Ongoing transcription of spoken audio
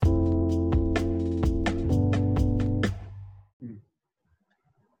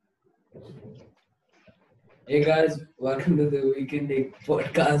Hey guys, welcome to the Weekend League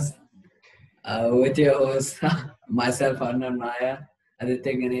podcast with your host, myself, Arnav Naya,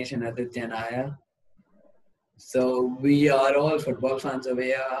 Aditya Ganesh, and Aditya Naya. So, we are all football fans over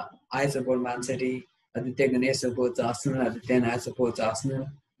here. I support Man City, Aditya Ganesh supports Arsenal, Aditya Naya supports Arsenal.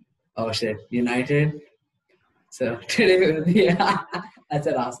 Oh shit, United. So, today will be, I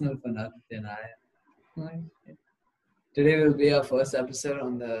said Arsenal for Aditya Naya. Today will be our first episode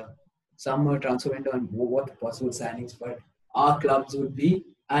on the summer transfer window and what the possible signings for our clubs would be,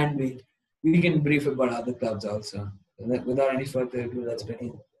 and we can brief about other clubs also. Without any further ado, let's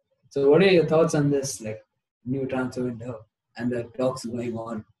begin. So, what are your thoughts on this like new transfer window and the talks going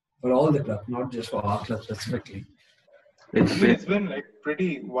on for all the clubs, not just for our club specifically? It's been like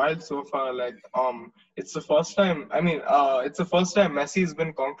pretty wild so far. It's the first time. It's the first time Messi's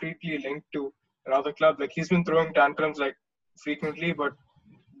been concretely linked to another club. Like he's been throwing tantrums like frequently, but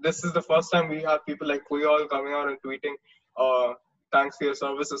this is the first time we have people like Puyol coming out and tweeting, "Thanks for your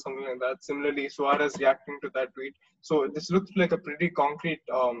service" or something like that. Similarly, Suarez reacting to that tweet. So this looks like a pretty concrete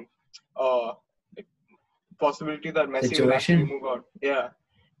like possibility that Messi will actually Situation? move out. Yeah.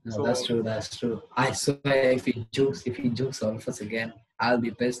 No, So that's true. That's true. I swear, if he jukes all of us again, I'll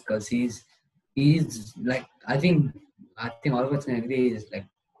be pissed because he's like I think all of us can agree is like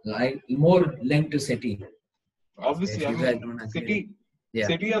more linked to City. So obviously, if I you guys mean, don't agree, City yeah,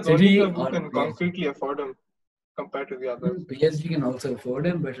 City are the only City club who or can PSG. concretely afford him compared to the others. PSG can also afford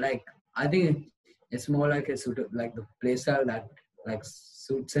him, but like I think it's more like a suit like the playstyle that like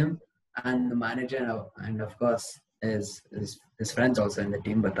suits him and the manager and of course his friends also in the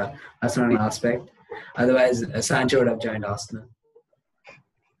team. But that's not an aspect. Otherwise, Sancho would have joined Arsenal.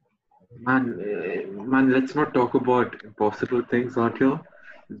 Man, let's not talk about impossible things out here.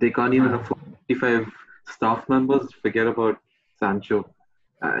 They can't even Uh, afford 55 staff members. Forget about Sancho.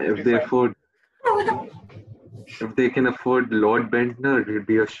 If they Fine. afford, if they can afford Lord Bentner, it would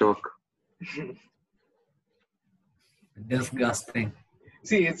be a shock. disgusting,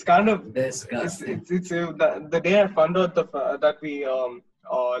 See, it's kind of disgusting. the day I found out that we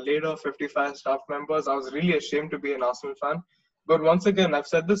laid off 55 staff members, I was really ashamed to be an Arsenal fan. But once again, I've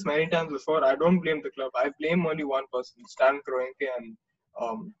said this many times before. I don't blame the club. I blame only one person, Stan Kroenke, and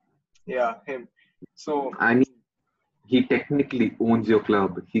um, yeah, him. So I mean, he technically owns your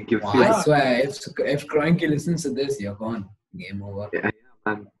club. He gives Wow, you I the yeah, swear, if Kroenke listens to this, you're gone. Game over yeah,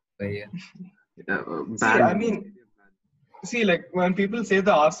 man, for you. see, I ban. mean, see, like when people say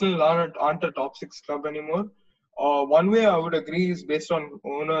the Arsenal aren't a top six club anymore, one way I would agree is based on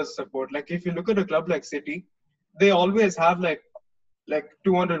owners' support. Like if you look at a club like City, they always have like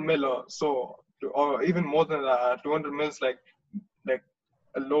 200 mil or so, or even more than that. 200 mils like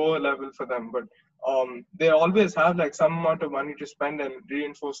a lower level for them, but they always have like some amount of money to spend and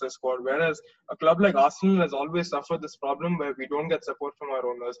reinforce their squad. Whereas a club like Arsenal has always suffered this problem where we don't get support from our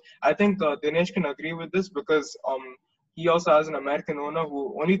owners. I think Dinesh can agree with this because he also has an American owner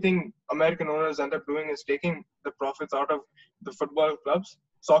who only thing American owners end up doing is taking the profits out of the football clubs,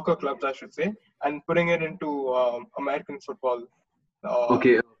 soccer clubs, I should say, and putting it into American football. Uh,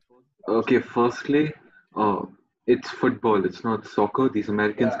 Okay, okay. Firstly, uh, it's football. It's not soccer. These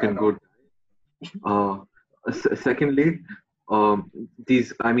Americans yeah, I can know. go. Uh, Secondly,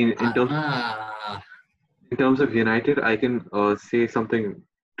 these. I mean, Ah, in terms of United, I can say something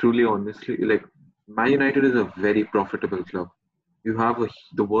truly honestly. Like Man United is a very profitable club. You have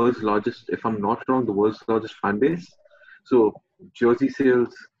the world's largest, if I'm not wrong, the world's largest fan base. So jersey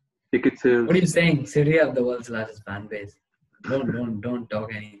sales, ticket what sales. are you saying? City have the world's largest fan base. Don't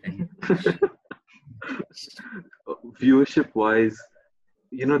talk anything. Viewership wise,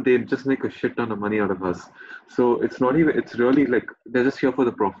 they just make a shit ton of money out of us. So it's not even. It's really like they're just here for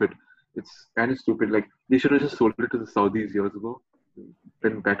the profit. It's kind of stupid. Like they should have just sold it to the Saudis years ago.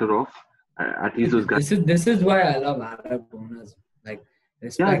 Been better off. At least those guys. This is why I love Arab owners. Like Yeah,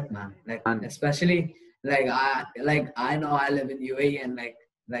 respect, man. Like and especially I know I live in UAE and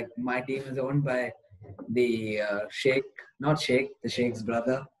like my team is owned by the Sheikh, not Sheikh, the Sheikh's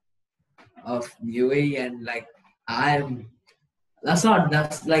brother of UAE, and like I'm. That's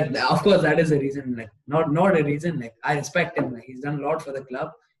like of course that is a reason. Like not a reason. Like I respect him. Like he's done a lot for the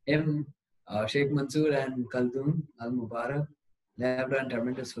club. Him, Sheikh Mansoor and Khaldun Al Mubarak. They have done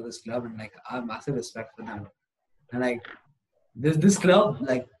tremendous for this club, and like I have massive respect for them. And like this club,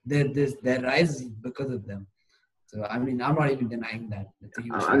 like their rise is because of them. So I mean, I'm not even denying that. It's a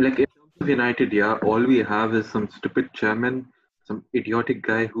huge like factor. in terms of United, yeah, all we have is some stupid chairman, some idiotic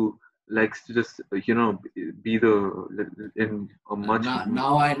guy who likes to just be the in a much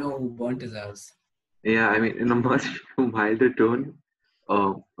Now I know who burnt his house. yeah, I mean in a much milder tone,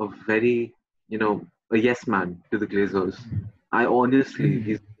 a very a yes man to the Glazers. I honestly, Hmm.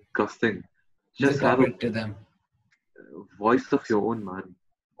 he's disgusting. He's a Just have a puppet to them. voice of your own, man. See,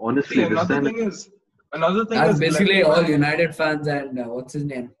 Honestly, this time, another thing That's is like basically all United fans and what's his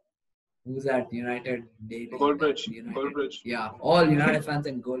name? Who's that? United Daily. United. Goldbridge. Yeah, all United fans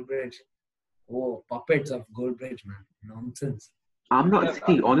and Goldbridge. Oh, puppets of Goldbridge, man. Nonsense. I'm not. Yeah,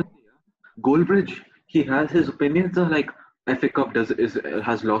 See, honestly, Goldbridge, he has his opinions are like FA Cup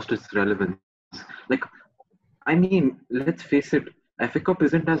has lost its relevance. Like, I mean, let's face it, FA Cup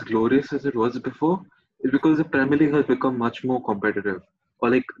isn't as glorious as it was before. It's because the Premier League has become much more competitive, or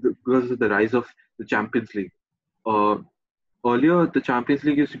like because of the rise of the Champions League. Uh, Earlier, the Champions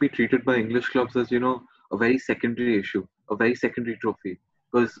League used to be treated by English clubs as a very secondary issue, a very secondary trophy,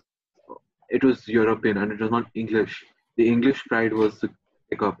 because it was European and it was not English. The English pride was the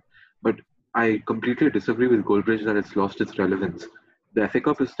FA Cup, but I completely disagree with Goldbridge that it's lost its relevance. The FA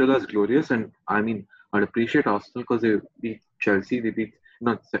Cup is still as glorious, and I mean, I'd appreciate Arsenal because they beat Chelsea. They beat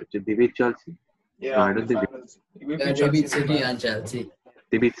not they beat Chelsea. No, yeah, I in the don't think finals. We Yeah, beat they Chelsea beat in the City and finals. Chelsea.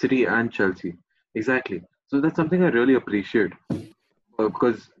 they beat City and Chelsea. Exactly. So that's something I really appreciate.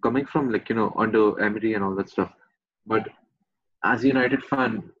 Because coming from like under Emery and all that stuff. But as a United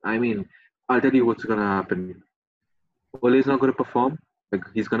fan, I mean, I'll tell you what's gonna happen. Ole's not gonna perform. Like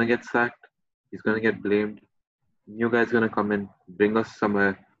he's gonna get sacked. He's gonna get blamed. New guy's gonna come in, bring us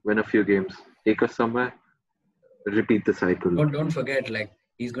somewhere, win a few games, take us somewhere, repeat the cycle. Don't forget, like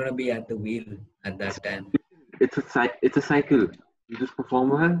he's gonna be at the wheel at that time. It's a cycle. You just perform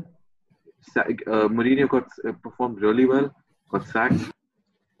well. Mourinho performed really well, got sacked.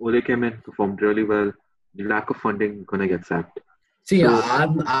 Ole came in, performed really well. Lack of funding, gonna get sacked. See, So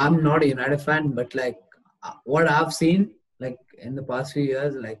I'm not a United fan, but like what I've seen, like in the past few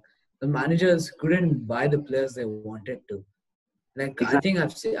years, like the managers couldn't buy the players they wanted to. Like I exactly,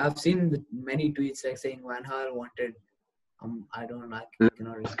 think I've seen many tweets like saying Van Gaal wanted I don't I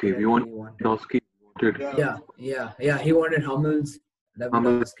cannot Lewandowski. We recollect who want he wanted. Lewandowski. We wanted Yeah, Yeah. He wanted Hummels,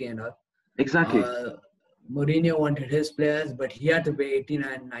 Hummels. Lewandowski, and all. Exactly. Uh, Mourinho wanted his players, but he had to pay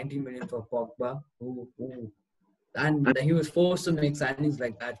 89, 90 million for Pogba, and And he was forced to make signings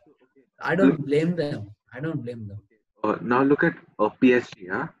like that. I look, don't blame them. I don't blame them. now look at PSG.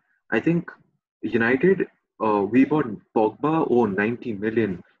 Yeah, I think United. We bought Pogba. Oh, 90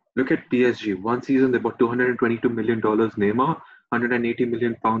 million. Look at PSG. One season they bought $222 million Neymar, 180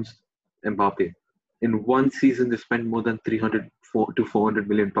 million pounds Mbappe. In one season they spent more than 300 to 400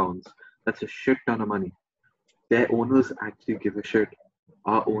 million pounds. That's a shit ton of money. Their owners actually give a shit.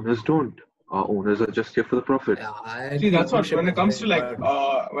 Our owners don't. Our owners are just here for the profit. Yeah, I see, agree. that's what Ownership when it is comes very to like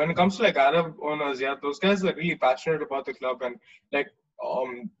important. when it comes to like Arab owners, yeah, those guys are really passionate about the club and like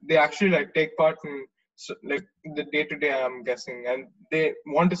they actually like take part in like the day to day. I'm guessing, and they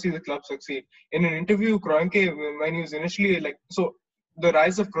want to see the club succeed. In an interview, Kroenke, when he was initially like so, the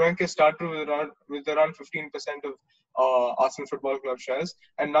rise of Kroenke started with around 15% of Arsenal Football Club shares,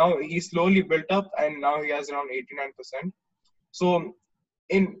 and now he slowly built up, and now he has around 89%. So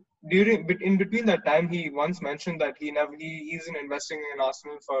in in between that time, he once mentioned that he isn't investing in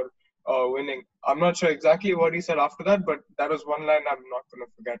Arsenal for winning. I'm not sure exactly what he said after that, but that was one line I'm not gonna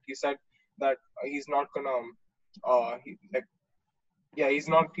forget. He said that he's not gonna like yeah he's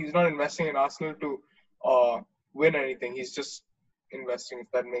not investing in Arsenal to win anything. He's just investing,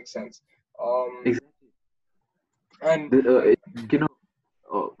 if that makes sense. Um, Exactly. and You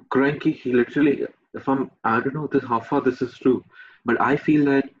know, Kroenke, he literally, if I don't know how far this is true, but I feel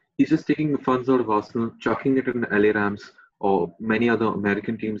that he's just taking the funds out of Arsenal, chucking it in LA Rams or many other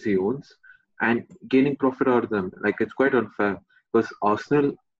American teams he owns, and gaining profit out of them. Like, it's quite unfair because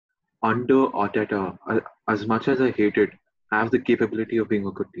Arsenal, under Arteta, as much as I hate it, have the capability of being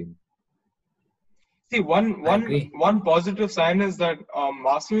a good team. see, I agree. one positive sign is that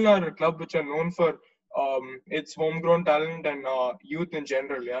Arsenal are a club which are known for its homegrown talent and youth in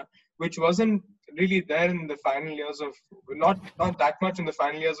general, yeah, which wasn't really there in the final years of not that much in the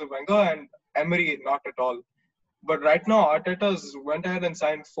final years of Wenger and Emery, not at all. But right now, Arteta's went ahead and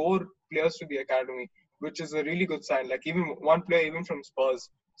signed 4 players to the academy, which is a really good sign. Like even one player, even from Spurs.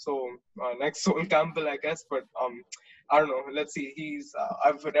 So next Sol Campbell, I guess. But I don't know. Let's see.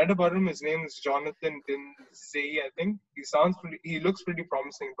 I've read about him. His name is Jonathan Dinsey, I think. He looks pretty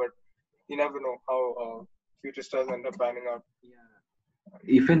promising, but you never know how future stars end up panning out.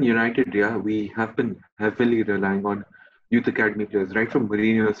 Even United, yeah, we have been heavily relying on youth academy players right from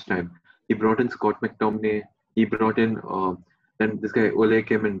Mourinho's time. He brought in Scott McTominay. He brought in then this guy Ole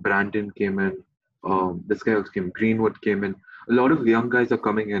came in, Brandon came in. This guy also came, Greenwood came in. A lot of young guys are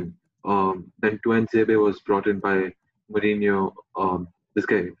coming in. Then Tuan Zebe was brought in by Mourinho. This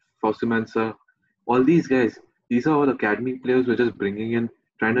guy Fosu Mensah. all these guys, these are all academy players we're just bringing in,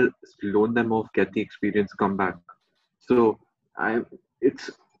 trying to loan them off, get the experience, come back. So I, it's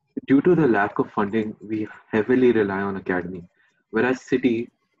due to the lack of funding, we heavily rely on academy. Whereas City,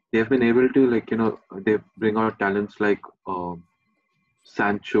 they've been able to they bring out talents like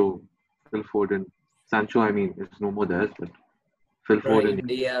Sancho, Phil Foden. Sancho, I mean, is no more there, but Phil Foden, Brahim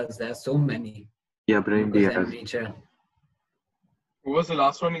Diaz, there's so many. yeah, Brahim Lucas and Diaz. Micha. Who was the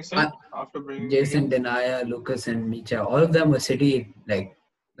last one you said Uh, after bringing Jason Diaz? Denaya, Lucas and Micha, all of them were City like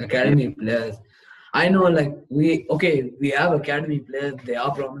Yeah, academy players. I know, like we have academy players. They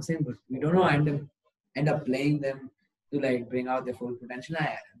are promising, but we don't know end up playing them to like bring out their full potential.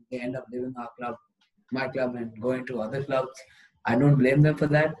 They end up leaving our club, my club, and going to other clubs. I don't blame them for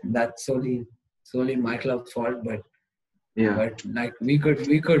that. That's solely my club's fault. But yeah. like we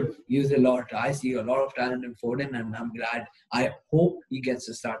could use a lot. I see a lot of talent in Foden, and I'm glad. I hope he gets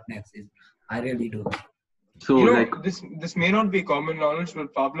to start next season. I really do. So You like, know, this may not be common knowledge,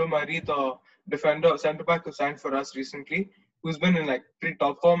 but Pablo Mari, the defender centre back who signed for us recently, who's been in like pretty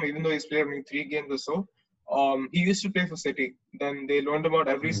top form, even though he's played only 3 games or so. He used to play for City. Then they loaned him out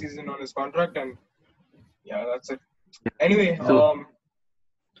every season on his contract, and yeah, that's it. Anyway, so Uh,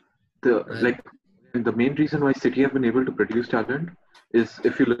 the and the main reason why City have been able to produce talent is,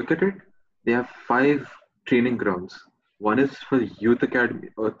 if you look at it, they have 5 training grounds. One is for youth academy,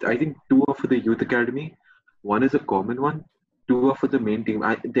 or I think two are for the youth academy. One is a common one. Two are for the main team.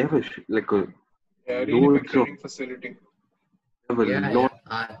 They have like a yeah, really big loads of training facility. they have a yeah, lot.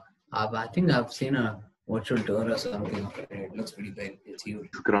 I think I've seen a virtual tour or something of it. It looks pretty big. It's huge.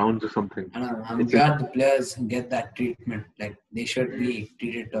 Of grounds or something. And I'm It's in glad the players get that treatment. Like they should be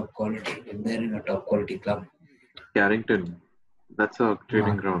treated top quality if they're in a top quality club. Carrington. That's a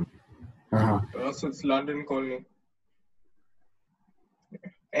training Uh, ground. uh-huh. So it's London Colony.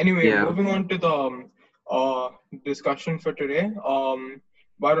 Anyway, Yeah. moving on to the discussion for today.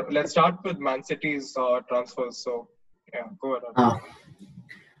 But let's start with Man City's transfers. So yeah, go ahead. Uh,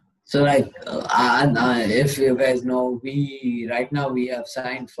 so like, if you guys know, we right now we have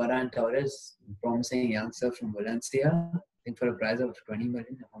signed Ferran Torres, promising youngster from Valencia, I think for a price of 20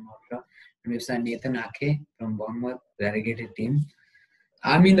 million, if I'm not wrong. And we've signed Nathan Ake from Bournemouth, relegated team.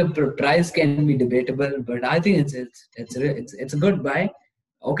 I mean, the price can be debatable, but I think it's a good buy.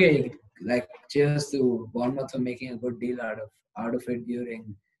 Okay, like cheers to Bournemouth for making a good deal out of it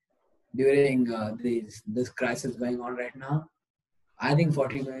during this crisis going on right now. I think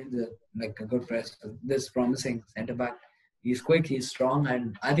 40 million is like a good price for this promising centre back. He's quick, he's strong,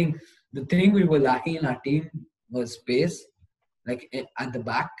 and I think the thing we were lacking in our team was space, like at the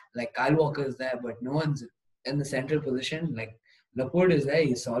back. Like Kyle Walker is there, but no one's in the central position. Like Laporte is there,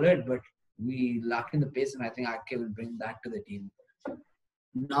 he's solid, but we lack in the pace, and I think Ake will bring that to the team.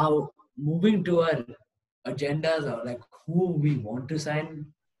 Now, moving to our agendas or like who we want to sign,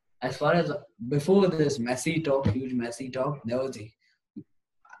 as far as before this huge Messi talk, there was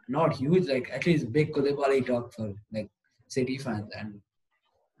not huge, like at least big Koulibaly talk for like City fans. And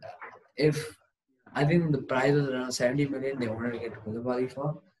if I think the price was around 70 million, they wanted to get Koulibaly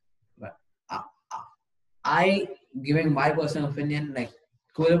for. But I, giving my personal opinion, like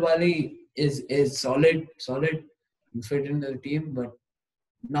Koulibaly is solid, fit into the team, but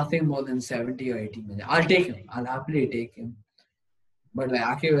nothing more than 70 or 80 million. I'll take him. I'll happily take him. But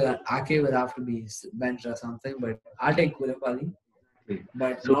like Ake will have to be benched or something. But I'll take Koulibaly.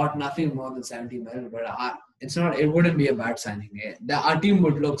 But So not nothing more than 70 million. But it's not. It wouldn't be a bad signing. Our team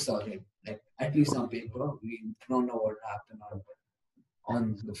would look solid. Like at least on paper, we don't know what happened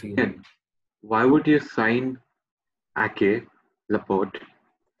on the field. again, why would you sign Ake, Laporte,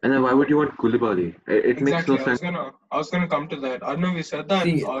 and then why would you want Koulibaly? It makes no Exactly. sense. I was gonna come to that. I know we said that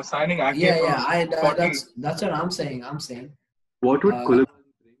See, signing Ake yeah. for I 40. that's what I'm saying. I'm saying. What would Uh, Koulibaly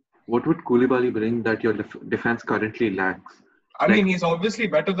what would Koulibaly bring that your defense currently lacks? I mean, Like, he's obviously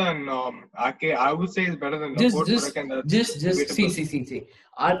better than Ake. I would say he's better than just Laporte, but just again, that's just debatable. see.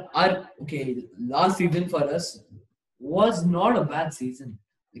 Our okay, last season for us was not a bad season.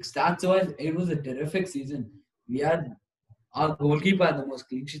 Like stats wise, it was a terrific season. We had our goalkeeper had the most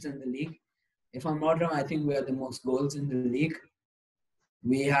clean sheets in the league. If I'm not wrong, I think we had the most goals in the league.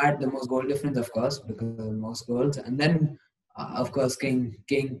 We had the most goal difference, of course, because of the most goals. And then, of course, King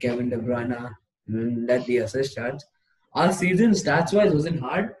Kevin De Bruyne led the assist charge. Our season, stats wise,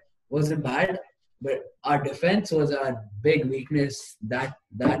 wasn't bad, but our defense was our big weakness that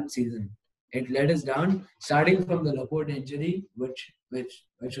season. It let us down, starting from the Laporte injury, which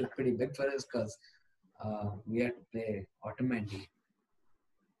was pretty big for us because we had to play Otamendi.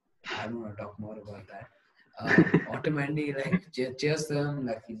 I don't want to talk more about that. Otamendi, like cheers to him,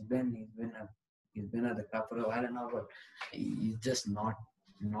 like he's been a He's been at the club for a while now, but he's just not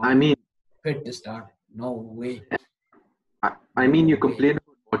I mean, fit to start. No way. I mean, you No way. complain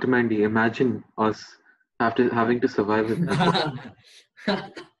about Otamendi. Imagine us after having to survive with nothing.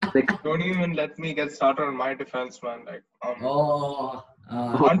 Like, Don't even let me get started on my defense, man. Like, Oh,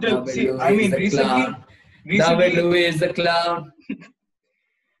 until David see, I Luiz mean, the clown. David recently, Luiz the clown.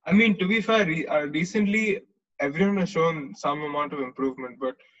 I mean, to be fair, recently everyone has shown some amount of improvement,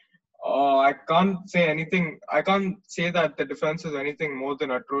 but I can't say anything. I can't say that the defense is anything more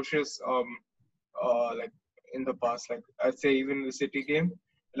than atrocious. Like in the past, like I'd say even the City game,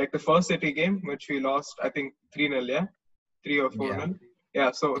 like the first City game which we lost, I think 3-0, yeah, 3 or 4 Yeah, nil,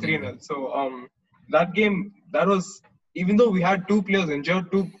 yeah, so 3-0. 3-0. So that game, that was, even though we had two players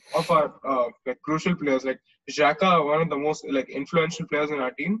injured, two of our like crucial players, like Xhaka, one of the most like influential players in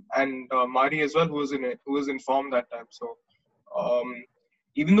our team, and Mari as well, who was in form that time. So um,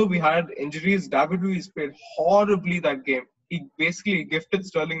 even though we had injuries, David Luiz played horribly that game. He basically gifted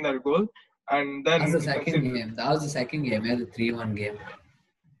Sterling that goal, and That's then the he second conceded. game. That was the second game. Yeah, the 3-1 game.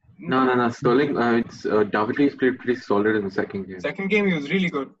 no. Sterling, it's David Luiz played pretty solid in the second game. Second game, he was really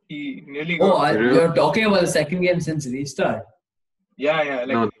good. He nearly Oh, got. Really? you're talking about the second game since restart. Yeah. Like,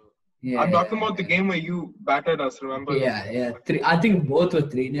 No, Yeah, I'm talking yeah, about the yeah. game where you battered us. Remember? Okay, yeah. Three. I think both were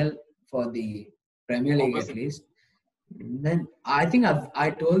 3-0 for the Premier League at Opposite. least. Then I think I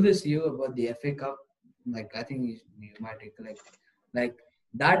told this to you about the FA Cup. Like I think you might recollect. Like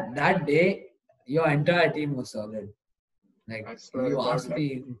that day, your entire team was solid. Like I swear to you God. asked Like,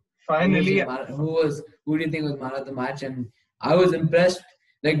 me finally, who do you think was man of the match, and I was impressed.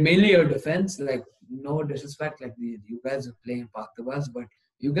 Like mainly your defense. Like no disrespect, like you guys were playing park the bus, but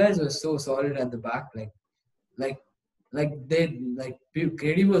you guys were so solid at the back. Like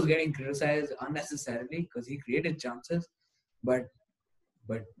KD was getting criticized unnecessarily because he created chances, but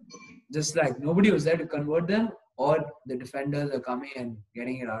but just like nobody was there to convert them, or the defenders are coming and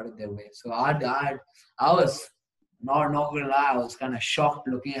getting it out of their way. So I was not gonna lie, I was kind of shocked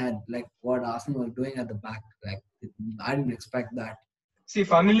looking at like what Arsenal was doing at the back. Like I didn't expect that. see,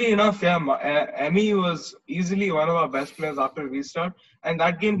 funnily enough, yeah, Emi was easily one of our best players after restart. And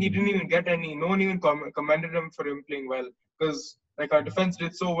that game, he didn't even get any. No one even commended him for him playing well, because like our defense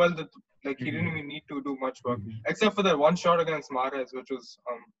did so well that like he didn't even need to do much work, except for that one shot against Mahrez, which was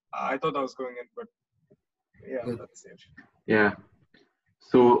I thought that was going in, but yeah, Good. that's it. yeah.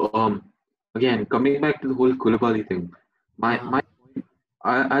 So again, coming back to the whole Koulibaly thing, my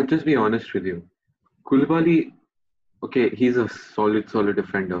I'll just be honest with you. Koulibaly, okay, he's a solid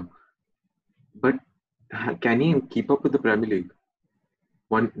defender, but can he keep up with the Premier League?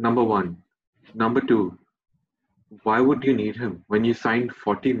 Number one, number two, why would you need him when you signed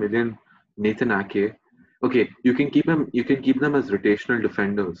 40 million Nathan Ake? Okay, you can keep him. You can keep them as rotational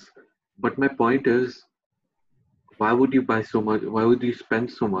defenders, but my point is, why would you buy so much? Why would you spend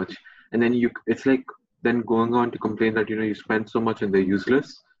so much? And then it's like then going on to complain that you spend so much and they're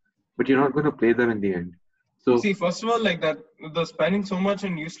useless, but you're not going to play them in the end. So See, first of all, like that, the spending so much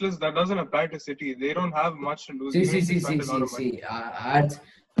and useless, that doesn't apply to City. They don't have much to lose, even if they spend a lot of money. I'd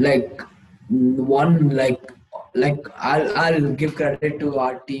like one I'll give credit to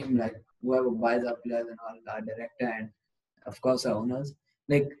our team, like whoever buys our players and all, our director and of course our owners.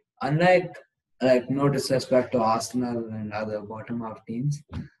 Like unlike no disrespect to Arsenal and other bottom half teams,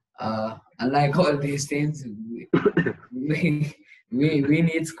 unlike all these teams, we we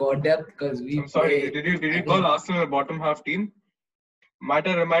need squad depth because we I'm sorry, play. did I you call think Arsenal a bottom half team? Might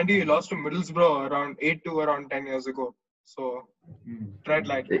I remind you, you lost to Middlesbrough around 8-2 around 10 years ago. So tread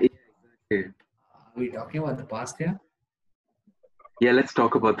lightly. okay. are we talking about the past here? Yeah, let's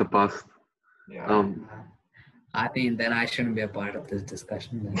talk about the past. Yeah. I think then I shouldn't be a part of this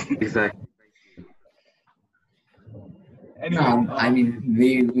discussion. Then. Exactly. Anyway, No, I mean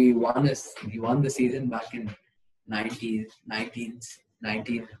we won the season back in 19, I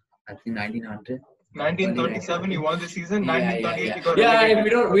think 1900. 1937 you won the season. Yeah. 1938 you got Yeah, relegated.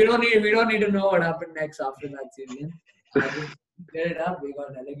 we don't need to know what happened next after that season. Just clear it up. We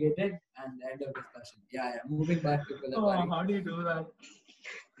got relegated and end of discussion. Yeah. Moving back to Koulibaly. How do you do that?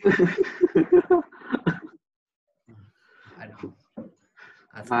 I don't know.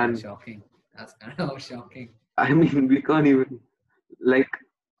 That's Man. kind of shocking. That's kind of shocking. I mean, we can't even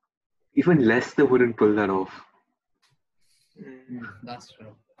Leicester wouldn't pull that off. That's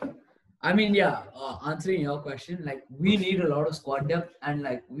true. I mean, yeah. Answering your question, like we need a lot of squad depth, and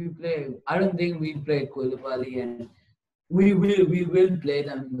like we play. I don't think we play Koulibaly, and we will play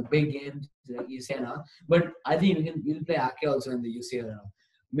them in the big games like UCL. But I think we'll play Ake also in the UCL now.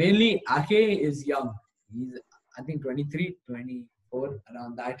 Mainly, Ake is young. He's I think 23, 24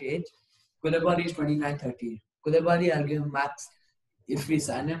 around that age. Koulibaly is 29, 30. Koulibaly, I'll give him max. If we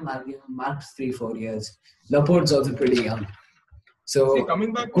sign him, I'll give him max 3, 4 years. Laporte's also pretty young. See, So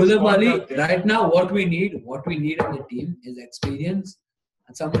coming back to squad Koulibaly, depth, yeah. right now, what we need in the team is experience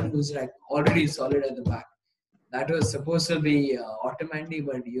and someone who's like already solid at the back. That was supposed to be Otamendi,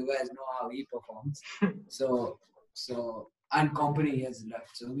 but you guys know how he performs. And company has left.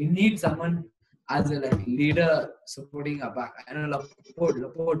 So we need someone as a like leader supporting our back. I know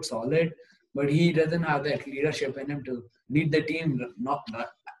Laporte solid, but he doesn't have that leadership in him to lead the team. Not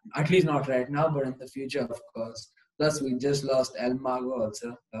at least not right now, but in the future, of course. Plus, we just lost El Mago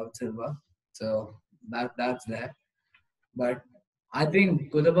also, Silva. So that's there. But I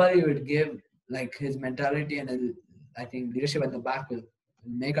think Koulibaly would give like his mentality and his, I think leadership at the back will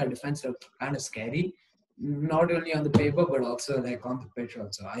make our defense look kind of scary, not only on the paper but also like on the pitch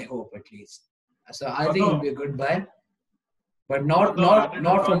also. I hope at least. So I think it'll be a good buy, but not Although not added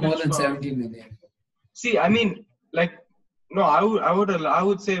not for more advantage than for 70 million. see, I mean, like, no, I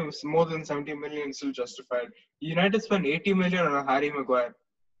would say it's more than 70 million is still justified. United spent 80 million on a Harry Maguire.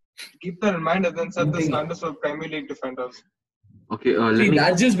 Keep that in mind and then set You the think? standards for Premier League defenders. Okay, let See, me.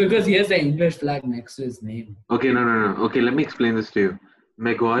 that's just because he has the English flag next to his name. Okay, no. Okay, let me explain this to you.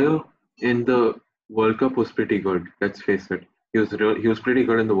 Maguire in the World Cup was pretty good. Let's face it. He was pretty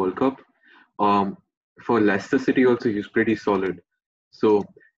good in the World Cup. For Leicester City also, he was pretty solid. So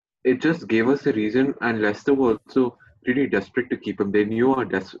it just gave us a reason, and Leicester were also pretty desperate to keep him. They knew how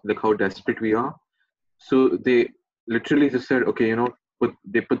desperate we are. So they literally just said, okay,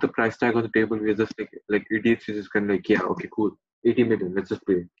 they put the price tag on the table. We're just like idiots. We just kind of like, yeah, okay, cool, 80 million. Let's just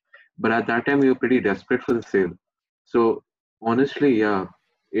pay. But at that time, we were pretty desperate for the sale. So honestly, yeah,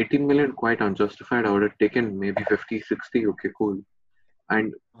 18 million quite unjustified. I would have taken maybe 50, 60. Okay, cool.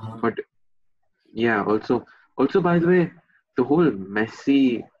 And but yeah, also by the way, the whole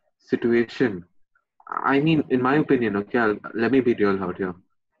Messi situation. I mean, in my opinion, okay, let me be real out here.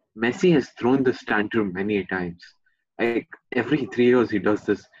 Messi has thrown this tantrum many times. Like every 3 years he does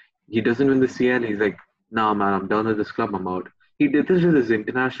this. He doesn't win the CL. He's like, "Nah, man, I'm done with this club. I'm out." He did this with his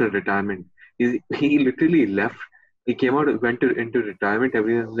international retirement. He literally left. He came out, into retirement.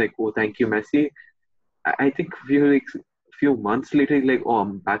 Everyone's like, "Oh, thank you, Messi." I think few months later, he's like, "Oh,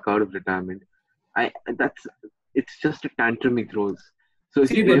 I'm back out of retirement." I that's It's just a tantrum he throws. So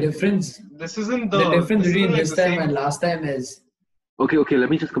See, if This isn't between like this the time same. and last time is okay, let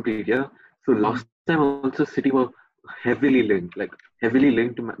me just complete. Yeah. So last time also City were heavily linked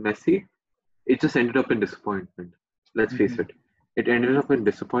to Messi. It just ended up in disappointment. Let's face it. It ended up in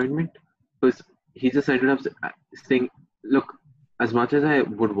disappointment because he just ended up saying, "Look, as much as I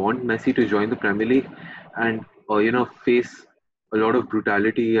would want Messi to join the Premier League and face a lot of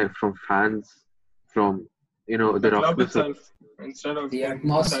brutality and from fans, from The the club roughness of itself, instead of the inside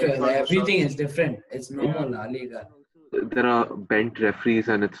atmosphere, like, calling the everything shots. is different. It's no Yeah. more La Liga. there are bent referees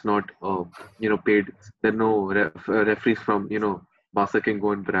and it's not paid. There are no referees from Barca can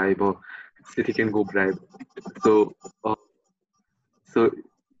go and bribe or City can go bribe. So uh, so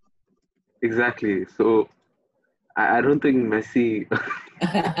exactly. So I don't think Messi.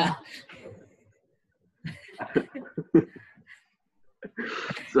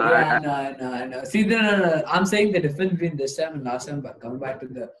 So Yeah, I know. See, no. I'm saying the difference between this time and last time, but coming back to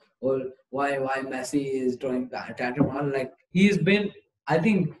the whole why Messi is drawing the tantrum, all, like he's been, I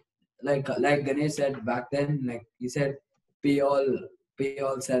think, like Ganesh said back then, like he said, P all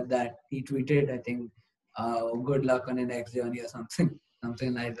said that he tweeted, I think, good luck on your next journey or something,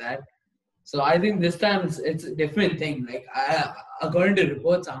 something like that. So I think this time it's a different thing. Like according to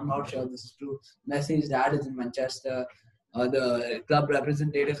reports, I'm not sure this is true. Messi's dad is in Manchester. The club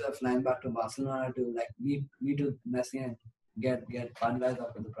representatives are flying back to Barcelona to like meet with Messi and get finalized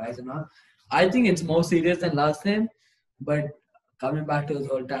up with the price and all. I think it's more serious than last time, but coming back to his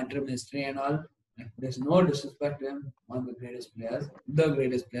whole tantrum history and all, like, there's no disrespect to him. One of the greatest players, the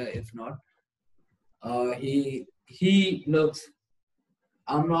greatest player, if not. He looks.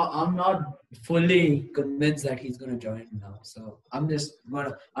 I'm not fully convinced that he's gonna join now. So I'm just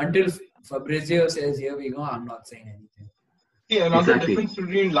gonna until Fabrizio says here we go. I'm not saying anything. Yeah, another exactly. difference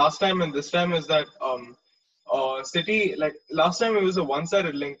between last time and this time is that City, like last time it was a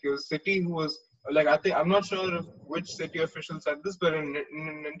one-sided link. It was City who was like, I think I'm not sure if which City official said this, but in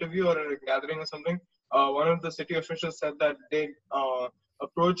an interview or a gathering or something, one of the City officials said that they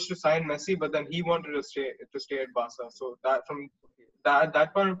approached to sign Messi, but then he wanted to stay at Barca. So that from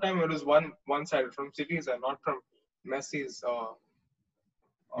that point of time, it was one-sided from City's side, not from Messi's side.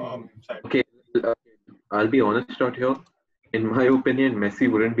 Okay, uh, I'll be honest out here. In my opinion,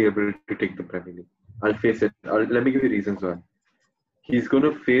 Messi wouldn't be able to take the Premier League. I'll face it. Let me give you reasons why. He's going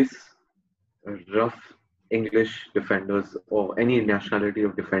to face rough English defenders or any nationality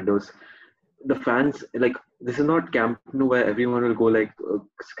of defenders, the fans like this is not Camp Nou where everyone will go like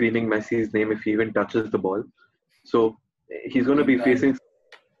screaming Messi's name if he even touches the ball. So he's going to be Exactly. facing.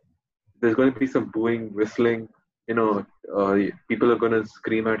 There's going to be some booing, whistling. You know, people are going to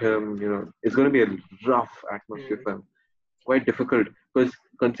scream at him. You know, it's going to be a rough atmosphere Mm. for him. Quite difficult because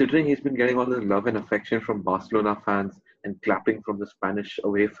considering he's been getting all the love and affection from Barcelona fans and clapping from the Spanish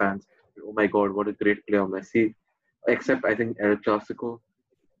away fans. Oh my God, what a great player, Messi! Except I think El Clasico.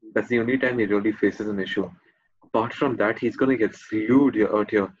 That's the only time he really faces an issue. Apart from that, he's gonna get slewed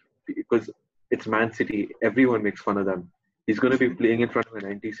out here because it's Man City. Everyone makes fun of them. He's gonna be playing in front of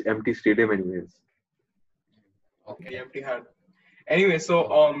an empty stadium anyways. The Okay. empty hand. Anyway, so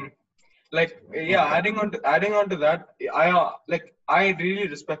like yeah, Okay. adding on to that, I really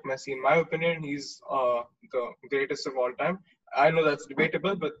respect Messi. In my opinion, he's the greatest of all time. I know that's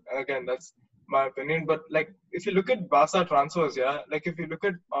debatable, but again, that's my opinion. But like if you look at Barca transfers, yeah, like if you look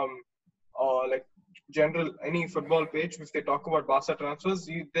at like general any football page, if they talk about Barca transfers,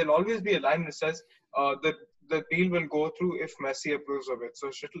 there'll always be a line that says that the deal will go through if Messi approves of it.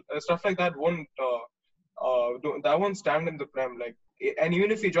 So stuff like that won't that won't stand in the prem. Like, and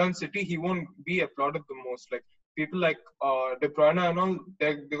even if he joins City, he won't be applauded the most. Like people like De Bruyne and all,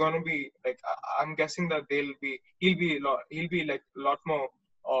 they're gonna be like I'm guessing that he'll be like a lot more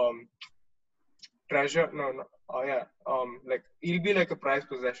um treasure. No, no, yeah, like he'll be like a prized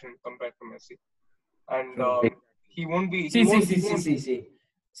possession compared to Messi, and True. he See, see, won't see, see, see, see,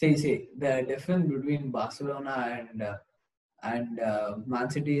 see, see. The difference between Barcelona and Man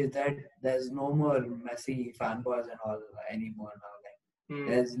City is that there's no more Messi fanboys and all anymore now. Like, Hmm.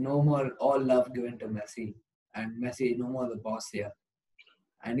 there's no more all love given to Messi, and Messi no more the boss here.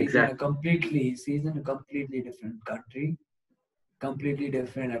 And Exactly. he's in a completely different country, completely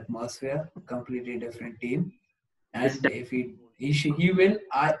different atmosphere, completely different team. His And sta- if he will,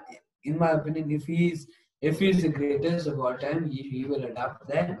 in my opinion, if he's the greatest of all time, he will adapt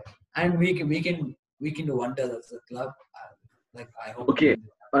there, and we can do wonders as a club. Like I hope we okay. win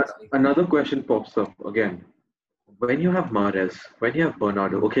the Champions League. Another question pops up again. When you have Mahrez, when you have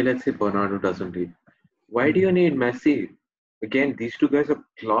Bernardo, okay, let's say Bernardo doesn't leave. Why do you Hmm. need Messi? Again, these two guys are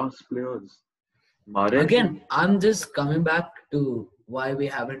class players. Mahrez and Again, I'm just coming back to why we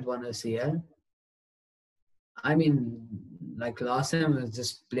haven't won a CL. I mean, like last time was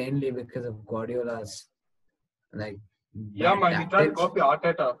just plainly because of Guardiola's like Yeah, bad man, he tried to tactics. copy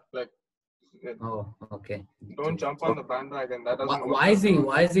Arteta. Like, Oh, okay. don't So, jump on the bandwagon. That why, doesn't work why out is he? well.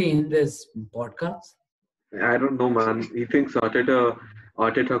 Why is he in this podcast? I don't know, man. He thinks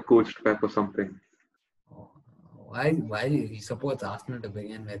Arteta coached Pep or something. Oh, why he supports Arsenal to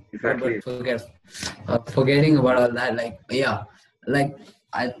begin with? But Exactly. forgetting about all that. Like yeah, like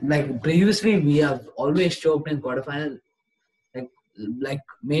like previously we have always choked in quarterfinal. Like like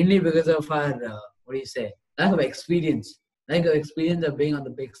mainly because of our what do you say, lack of experience of being on the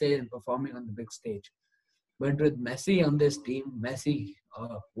big stage and performing on the big stage. But with Messi on this team, Messi,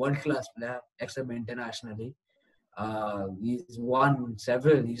 world class player, except internationally, he's won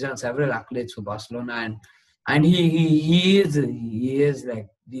several accolades for Barcelona, and he is like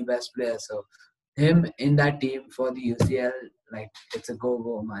the best player. So him in that team for the UCL, like it's a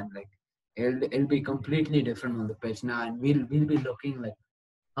go man. Like it'll be completely different on the pitch now, and we'll be looking like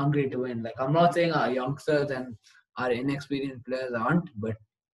hungry to win. Like I'm not saying our youngsters and our inexperienced players aren't, but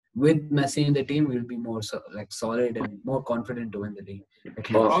with Messi in the team, we'll be more like solid and more confident to win the league at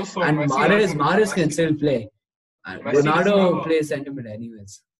least. Uh, Also, And Mahrez can still play. Messi doesn't have Bernardo a plays sentiment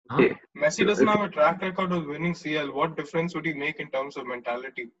anyways. Huh? okay. Messi doesn't If, have a track record of winning CL. What difference would he make in terms of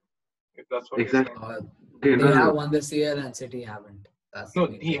mentality? If that's what you're exactly. saying. Okay, They no, no, have no. won the CL and City haven't. That's the No,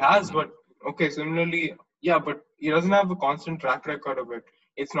 main he thing for has, me. but okay. Similarly, yeah, but he doesn't have a constant track record of it.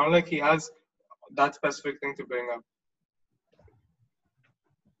 It's not like he has that specific thing to bring up.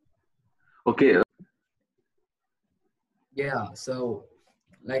 Okay, Yeah, so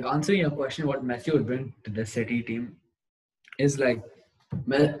like answering your question, what Messi would bring to the City team is like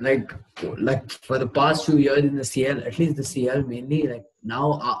like for the past few years in the CL, at least the CL mainly. Like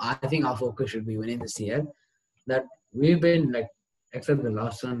now, I think our focus should be winning the CL. That we've been like, except the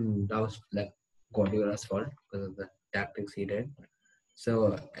last one, that was like Guardiola's fault because of the tactics he did.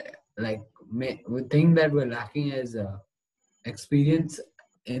 So, like, we think that we're lacking is experience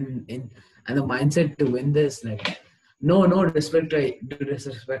in and the mindset to win this. Like, no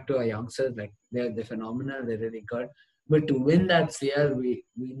disrespect to our youngsters. Like, they're phenomenal. They're really good. But to win that CL, we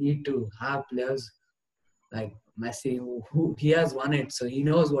need to have players like Messi, who he has won it, so he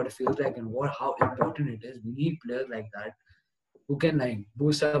knows what it feels like and how important it is. We need players like that who can like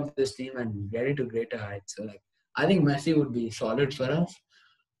boost up this team and get it to greater heights. So like I think Messi would be solid for us.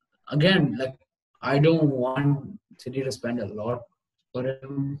 Again, like I don't want City to spend a lot for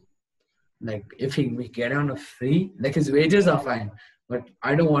him. Like if we get on a free, like his wages are fine, but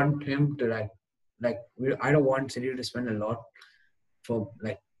I don't want him to I don't want City to spend a lot for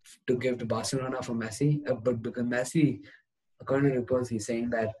like to give to Barcelona for Messi. But because Messi, according to reports, he's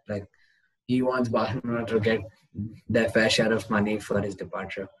saying that like he wants Barcelona to get their fair share of money for his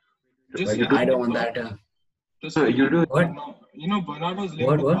departure. Just But You do, I don't quickly, want bro. that. Just no, you quickly, do. What? Bernardo's linked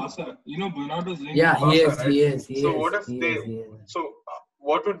What? with What? Barca. Bernardo's linked Yeah, with Barca, right? he is. He So is. what if He they? is. He is. So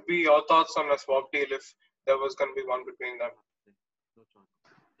what would be your thoughts on a swap deal if there was going to be one between them?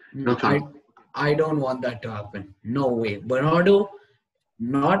 No No, chance. I don't want that to happen. No way. Bernardo,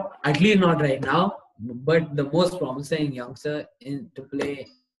 not at least not right now, but the most promising youngster in to play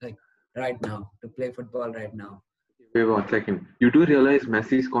like right now, to play football right now. Wait 1 second. You do realize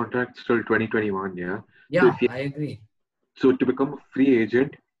Messi's contract's till 2021, yeah? So Yeah, I agree. to become a free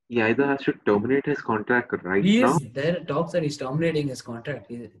agent, he either has to terminate his contract right He now, is there are talks that he's terminating his contract.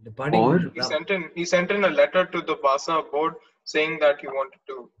 He's departing from or the club. He sent in a letter to the Barca board saying that he wanted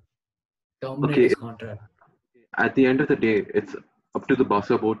to. Terminate okay, his contract. at the end of the day, it's up to the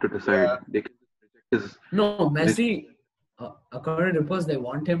Barca board to decide. Yeah. They can reject his. No, Reject, Messi. According to reports, they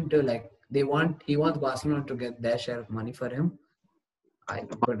want him to he wants Barcelona to get their share of money for him.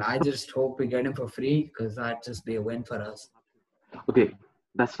 But I just hope we get him for free because that'd just be a win for us. okay,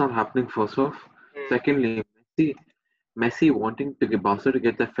 that's not happening. First off, Hmm. secondly, Messi wanting to get Barca to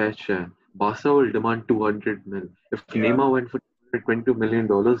get the fair share. Barca will demand 200 mil. If Yeah. Neymar went for $22 million,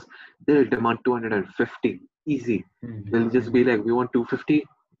 they'll demand 250. Easy. They'll just be like, we want 250,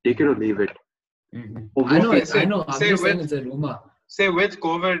 take it or leave it. I know, Obviously, I know. I'm Say just saying with it's a rumor. with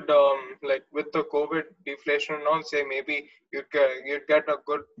COVID, like with the COVID deflation and all, say maybe you'd get a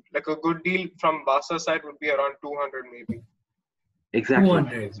good deal from Barca side would be around 200 maybe. exactly.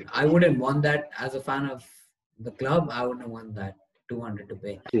 200. I wouldn't want that as a fan of the club. I wouldn't want that 200 to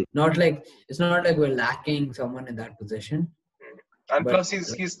pay. See, Not like it's not like we're lacking someone in that position. And But plus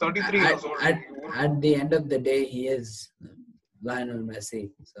he's 33 at years old. at, He won't- at the end of the day, he is Lionel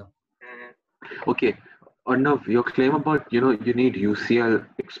Messi. So Mhm. Okay, Arnav, your claim about you need UCL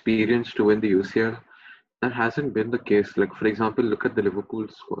experience to win the UCL, that hasn't been the case. Like for example, look at the Liverpool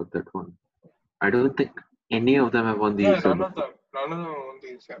squad that won. I don't think any of them have won the Yeah, UCL before. none of them won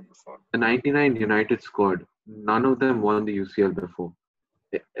these before. The '99 United squad, none of them won the UCL before.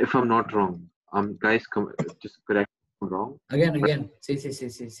 If I'm not wrong, guys, just correct me if I'm wrong. But again, see. as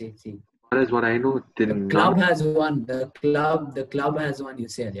far as what I know, The none club of has won. The club has won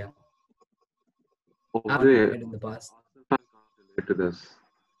UCL. Yeah, have over it in the past. Arsenal fans can't relate to this.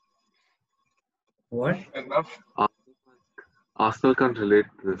 What? Enough. Arsenal can't relate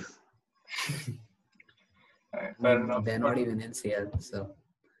to this. Fair enough. They're But not even in CL, so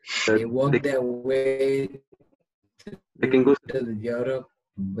Uh, they work their way they can go. to Europe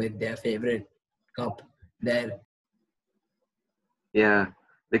with their favorite cup. There, Yeah,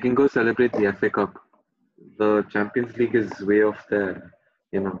 they can go celebrate the FA Cup. The Champions League is way off there,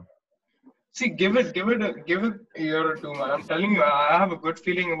 you know. see, give it a year or two, man. I'm telling you, I have a good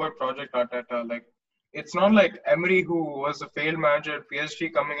feeling about Project Arteta. Like, it's not like Emery, who was a failed manager at PSG,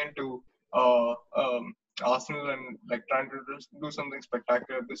 coming into Arsenal and like trying to do something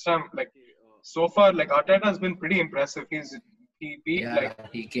spectacular. This time, like so far, like Arteta has been pretty impressive. He beat like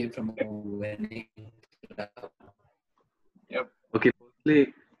he came from a winning club. yep. Okay,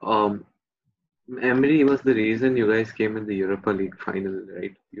 firstly, Emery was the reason you guys came in the Europa League final,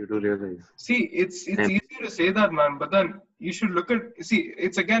 right? You do realize. See, it's And easy to say that, man, but then you should look at see.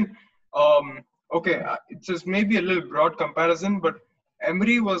 It's again, okay. It's just maybe a little broad comparison, but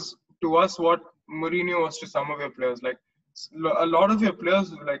Emery was to us what Mourinho was to some of your players. Like a lot of your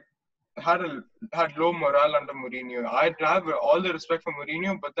players like had low morale under Mourinho. I'd have all the respect for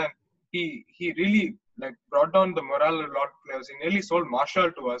Mourinho, but then he really like brought down the morale of a lot of players. He nearly sold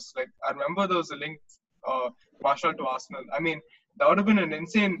Marshall to us. Like I remember there was a link, Marshall to Arsenal. I mean, that would have been an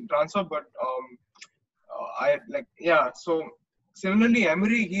insane transfer, but I like yeah. So similarly,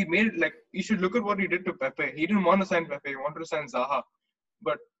 Emery, he made like you should look at what he did to Pepe. He didn't want to sign Pepe. He wanted to sign Zaha,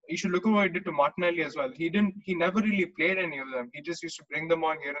 but you should look at what he did to Martinelli as well. He never really played any of them. He just used to bring them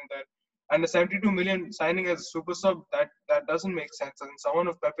on here and there. And the 72 million signing as a super sub, that doesn't make sense. And someone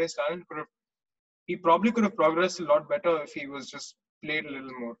of Pepe's talent he probably could have progressed a lot better if he was just played a little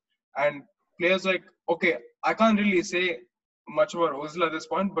more. And players like, okay, I can't really say much about Ozil at this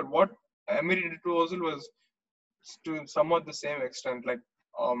point, but what Emery did to Ozil was to somewhat the same extent. Like,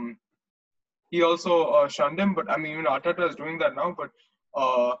 um, he also shunned him. But I mean, even Arteta is doing that now. But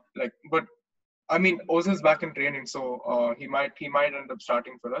but I mean, Ozil's back in training, so he might end up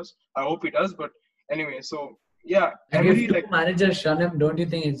starting for us. I hope he does. But anyway, so yeah, Like if Emery two managers shun him, don't you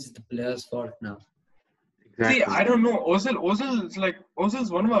think it's the player's fault now? See, Exactly. I don't know. Ozil's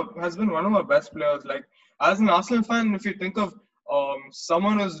has been one of our best players. Like as an Arsenal fan, if you think of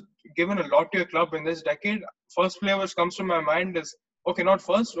someone who's given a lot to your club in this decade, first player which comes to my mind is okay, not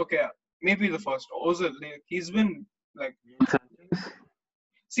first, okay, maybe the first. Ozil, like, he's been like, Sanchez?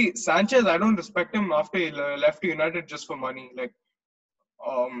 see, Sanchez. I don't respect him after he left United just for money. Like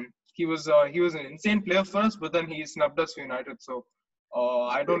he was an insane player for us, but then he snubbed us for United. So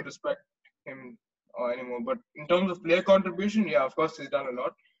I don't respect him anymore. But in terms of player contribution, yeah, of course he's done a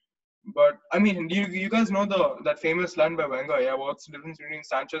lot. But I mean, you guys know that famous line by Wenger? Yeah, what's the difference between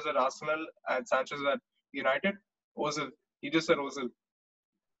Sanchez at Arsenal and Sanchez at United? Ozil. He just said Ozil.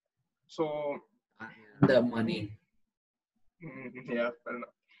 So The money. yeah, fair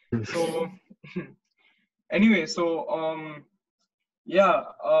enough. So anyway, so yeah,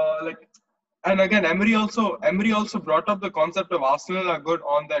 like, and again, Emery also brought up the concept of Arsenal are good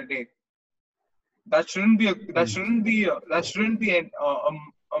on their day. That shouldn't be a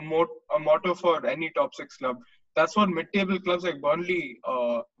motto for any top six club. That's what mid-table clubs like Burnley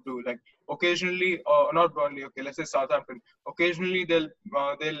do. Like occasionally, not Burnley. Okay, let's say Southampton. Occasionally they'll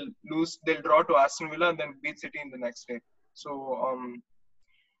draw to Aston Villa and then beat City in the next day. So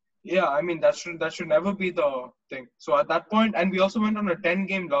yeah, I mean that should never be the thing. So at that point, and we also went on a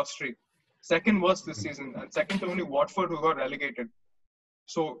 10-game loss streak, second worst this season, and second to only Watford who got relegated.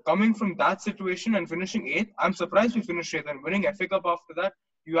 So coming from that situation and finishing eighth, I'm surprised we finished eighth and winning FA Cup after that.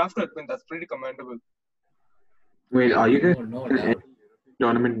 You have to admit that's pretty commendable. Wait, are you guys No in any doubt.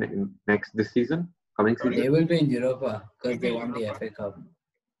 tournament next this season? Coming Sorry? season? They will be in Europa because they Maybe won the Europa. FA Cup.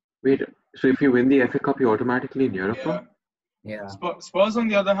 Wait, so if you win the FA Cup, you're automatically in Europa? Yeah. Yeah. Spurs, on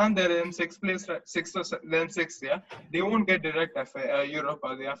the other hand, they're in sixth place, right? They're in sixth. Yeah, they won't get direct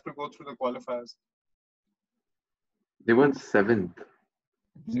Europa. They have to go through the qualifiers. They won seventh.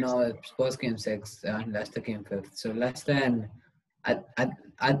 No, Spurs came sixth and Leicester came fifth. So Leicester and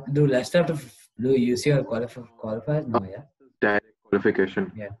do Leicester have to do UCL qualifiers? No, yeah. Direct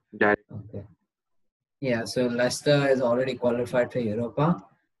qualification. Yeah. Direct. Okay. Yeah, so Leicester is already qualified for Europa,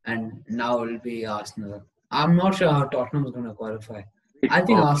 and now it will be Arsenal. I'm not sure how Tottenham is going to qualify. Wait, I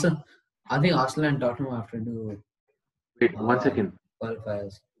think Arsenal and Tottenham have to do wait, 1 second.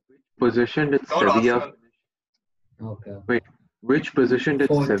 qualifiers. Position did Not Sevilla? Arsenal. Okay. Wait, which position did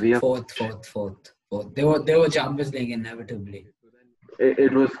Sevilla? Fourth. They were Champions League inevitably.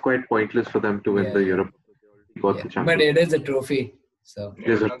 It was quite pointless for them to win Yeah, the yeah. Europe. They got Yeah, the but Champions. it is a trophy. So Yeah,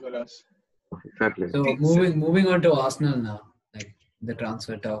 Is it- nonetheless. Fair play. so moving on to Arsenal now, like the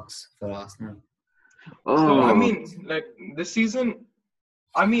transfer talks for Arsenal. So I Oh, mean, like this season,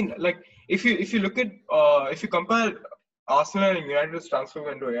 I mean, like if you look at if you compare Arsenal and United's transfer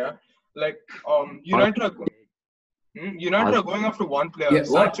window, yeah, like United are going after one player, Yeah,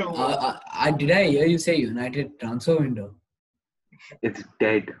 what? Sancho. Did I hear you say United transfer window? it's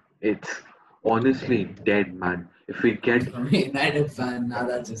dead. It's honestly dead, man. If we get, I'm a United fan. Now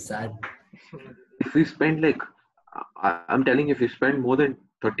that's just sad. if we spend like, I'm telling you, if we spend more than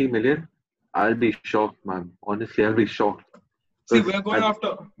 30 million, I'll be shocked, man. Honestly, I'll be shocked. See, Because we're going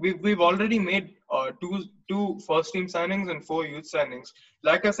after. We've already made two first team signings and 4 youth signings.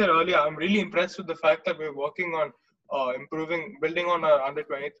 Like I said earlier, I'm really impressed with the fact that we're working on building on our under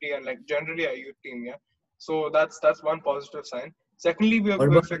 23 and like generally our youth team. Yeah, so that's one positive sign. Secondly, What we're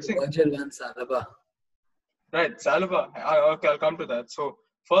about fixing Virgil van Saliba? right Saliba. Okay, I'll come to that. So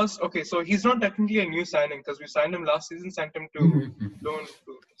first, okay, so he's not technically a new signing because we signed him last season, sent him to loan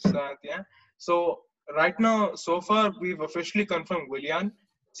to South. Yeah, so right now, so far, we've officially confirmed Willian.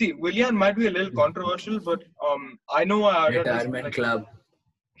 See, Willian might be a little controversial, but I know why I don't Retirement club.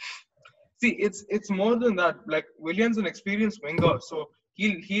 see. It's more than that. Like Willian's an experienced winger, so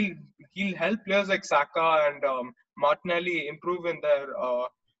he'll help players like Saka and Martinelli improve in their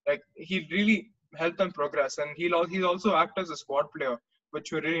like he'll really help them progress, and he'll also act as a squad player,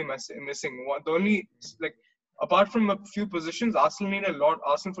 which we're really missing. The only like apart from a few positions, Arsenal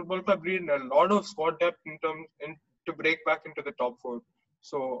Football Club need a lot of squad depth to break back into the top four.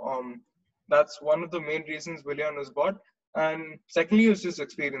 So that's one of the main reasons Willian was bought. And secondly, is his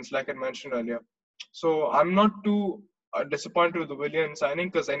experience, like I mentioned earlier. So I'm not too disappointed with the Willian signing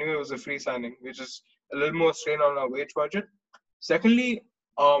because anyway it was a free signing, which is a little more strain on our wage budget. Secondly,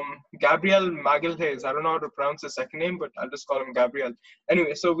 Gabriel Magalhaes. I don't know how to pronounce his second name, but I'll just call him Gabriel.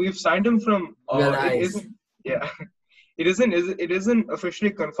 Anyway, so we've signed him from. Well, nice. Yeah, it isn't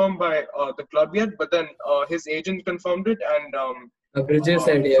officially confirmed by the club yet, but then his agent confirmed it, and Fabrizio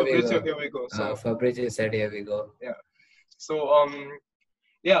said, here we Fabrizio, go. here we go. So Fabrizio said, here we go. yeah, so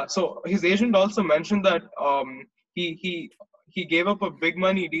yeah, so his agent also mentioned that he he he gave up a big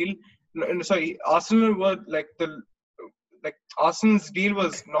money deal. Sorry, Arsenal were like Arsenal's deal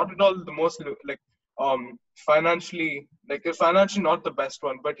was not at all the most financially financially not the best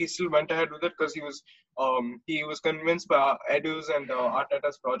one, but he still went ahead with it because he was convinced by Edu's and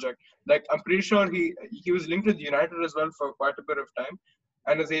Arteta's project. Like I'm pretty sure he was linked with United as well for quite a bit of time,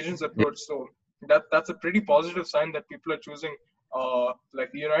 and his agents Yeah. approached. So that's a pretty positive sign that people are choosing like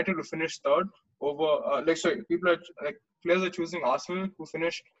United to finish third over people are like players are choosing Arsenal who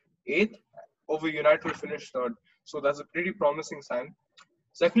finished eighth over United to finish third. So that's a pretty promising sign.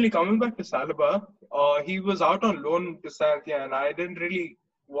 Secondly, coming back to Saliba, he was out on loan to Saint-Étienne, and I didn't really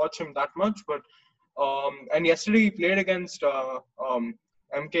watch him that much. But and yesterday he played against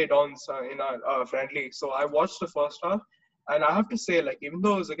MK Dons in a friendly. So I watched the first half, and I have to say, like even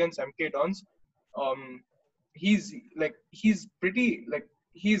though it was against MK Dons, um, he's pretty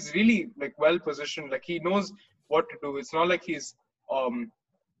he's really like well positioned. Like he knows what to do. It's not like um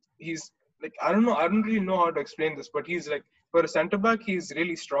he's like I don't really know how to explain this, but he's like for a centre back he's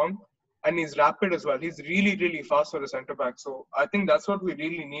really strong and he's rapid as well. He's really really fast for a centre back. So I think that's what we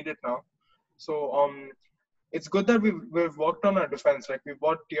really needed now. So it's good that we've worked on our defense. Like we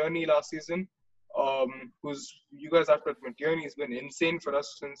bought Tierney last season, who's you guys have to admit Tierney's been insane for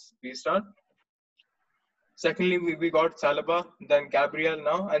us since restart. Secondly, we got Saliba, then Gabriel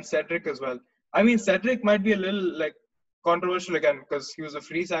now, and Cedric as well. I mean, Cedric might be a little like controversial again because he was a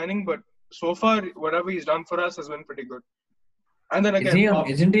free signing, but so far whatever he's done for us has been pretty good. And then again,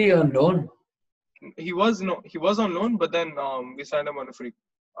 Isn't he on loan? he was on loan, but then we signed him on a free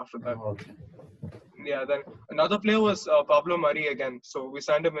after that. Oh, okay. Yeah, then another player was Pablo Mari again, so we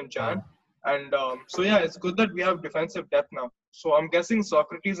signed him in Jan. And so yeah, it's good that we have defensive depth now. So I'm guessing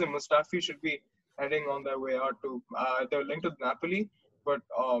Socrates and Mustafi should be heading on their way out to they're linked to Napoli. But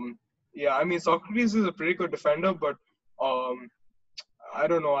yeah, I mean Socrates is a pretty good defender, but um, I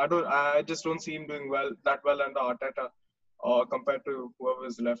don't know. I just don't see him doing that well under Arteta compared to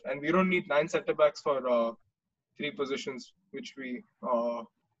whoever's left. And we don't need 9 centre backs for 3 positions, which we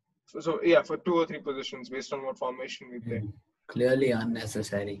so yeah, for 2 or 3 positions based on what formation we play. Clearly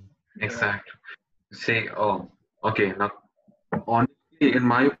unnecessary. Exactly. Say, okay. Now, honestly, in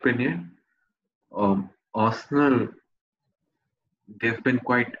my opinion, Arsenal, they've been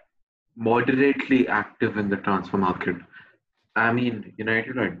quite moderately active in the transfer market. I mean,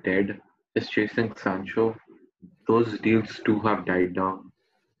 United are dead. Is chasing Sancho. Those deals too have died down.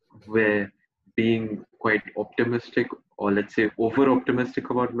 We're being quite optimistic, or let's say over optimistic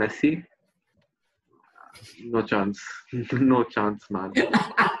about Messi. No chance. No chance, man.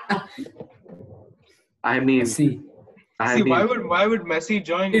 I mean, See, why would Messi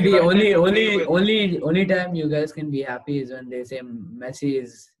join? the United only time you guys can be happy is when they say Messi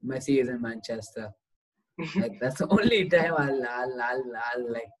is in Manchester. Like that's the only time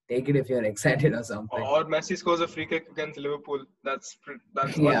I'll like take it if you're excited or something. Or Messi scores a free kick against Liverpool. That's all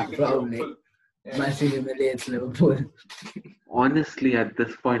Yeah, you can probably. do. Yeah. Messi humiliates Liverpool. honestly, at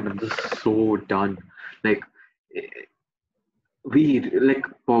this point, I'm just so done. Like, like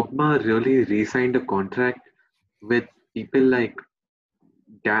Pogba really re-signed a contract with people like,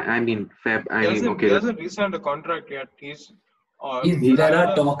 I mean, Feb. I mean, He okay, hasn't re-signed a contract yet. There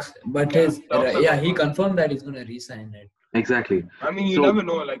are talks, but he confirmed. confirmed that he's gonna re-sign it. exactly. I mean, you So, never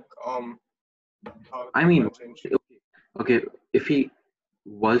know, like how I things mean, might change. okay, if he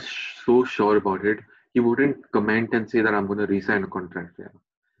was so sure about it, he wouldn't comment and say that I'm going to re-sign a contract. Yeah.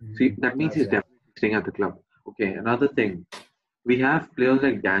 See, that means he's definitely staying at the club. Okay, another thing, we have players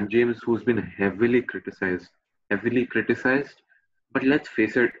like Dan James who's been heavily criticized. But let's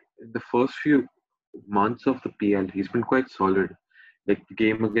face it, in the first few months of the PL, he's been quite solid. Like the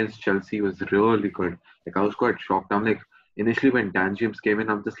game against Chelsea was really good. Like I was quite shocked. I'm like, initially when Dan James came in,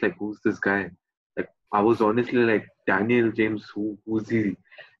 I'm just like, who's this guy? Like I was honestly like, Daniel James, who's he?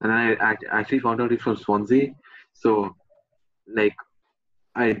 And I actually found out he's from Swansea. So like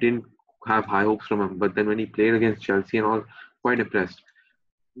I didn't have high hopes from him. But then when he played against Chelsea and all, quite impressed.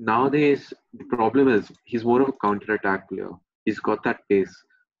 Nowadays, the problem is he's more of a counter-attack player. He's got that pace.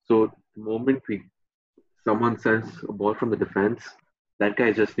 So the moment someone sends a ball from the defense, that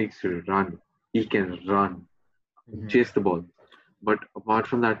guy just needs to run. He can run, chase the ball. But apart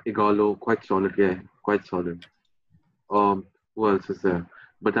from that, Igalo, quite solid guy, quite solid. Who else is there?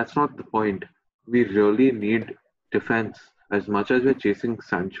 But that's not the point. We really need defense. As much as we're chasing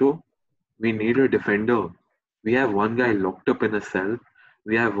Sancho, we need a defender. We have one guy locked up in a cell.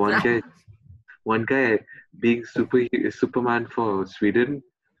 We have one guy being Superman for Sweden.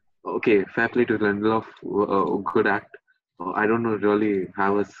 Okay, fair play to Lindelof. Good act. I don't know really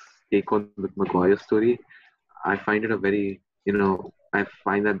have a take on the Maguire story. I find it a very, I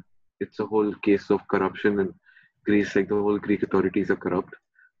find that it's a whole case of corruption in Greece. Like the whole Greek authorities are corrupt. we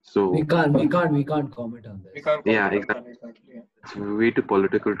So can't, we can't, we can't comment on We this. can't yeah, comment on exactly. that exactly. Yeah. It's way too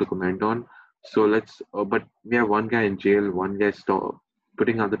political to comment on. So but we have one guy in jail, one guy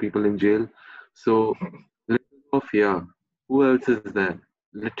putting other people in jail. So let's go here. Who else is there?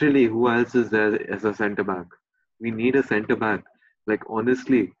 Literally, who else is there as a centre back? We need a centre back. Like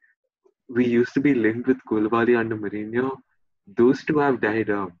honestly, we used to be linked with Koulibaly under Mourinho. Those two have died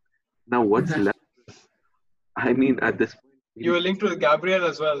out. Now what's left? I mean, at this point, we You need were linked with Gabriel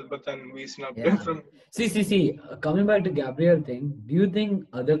as well, but then we snubbed him Yeah. from. See. Coming back to Gabriel thing, do you think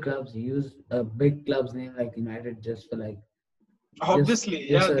other clubs use a big club's name like United just for like Obviously,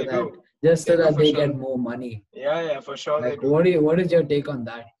 just yeah, so they that do. just They so do that for they sure. get more money? Yeah, for sure they Like, do. what is your take on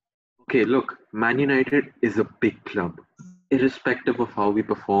that? Okay, look, Man United is a big club. Irrespective of how we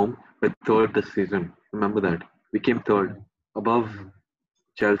perform, we're third this season. Remember that. We came third. Mhm. Above Mhm.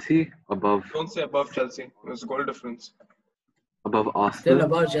 Chelsea, above Don't say above Chelsea. There's a goal difference. above Still Arsenal.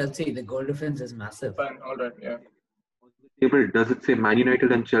 about Chelsea, the goal difference is massive. Fine, all right, yeah. Table, does it say Man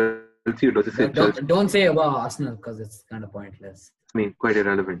United and Chelsea or does it say Chelsea? Don't say about Arsenal because it's kind of pointless. I mean, quite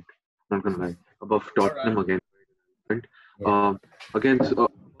irrelevant. Not gonna lie. Above All Tottenham right. again. Yeah. Against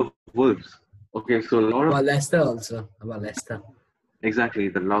above Wolves. Okay, so a lot of About Leicester also. About Leicester. exactly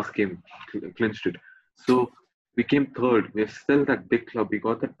the last game clinched it. So we came third. We're still that big club. We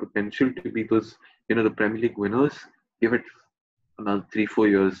got that potential to be those, the Premier League winners. Give it another 3-4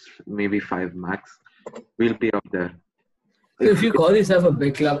 years, maybe 5 max. We'll be up there. So if you call yourself a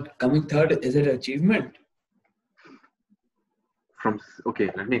big club, coming third, is it an achievement? Okay,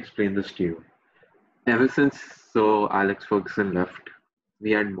 let me explain this to you. Ever since Alex Ferguson left,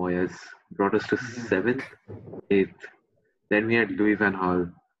 we had Moyes, brought us to seventh, eighth. Then we had Louis van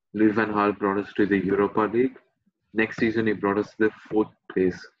Gaal. Louis van Gaal brought us to the Europa League. Next season, he brought us to the fourth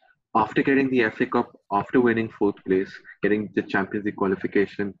place. After getting the FA Cup, after winning fourth place, getting the Champions League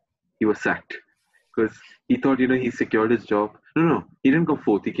qualification, he was sacked because he thought, he secured his job. No, he didn't come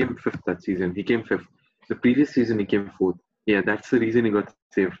fourth. He came fifth that season. He came fifth. The previous season, he came fourth. Yeah, that's the reason he got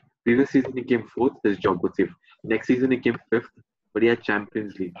saved. Previous season, he came fourth. His job got saved. Next season, he came fifth, but he had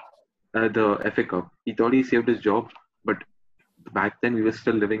Champions League, the FA Cup. He thought he saved his job, but back then we were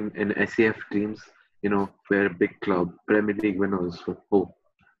still living in SAF dreams. We're a big club, Premier League winners. Oh,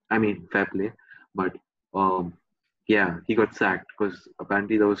 I mean, fair play, but yeah, he got sacked because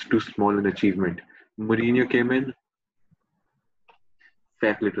apparently that was too small an achievement. Mourinho came in,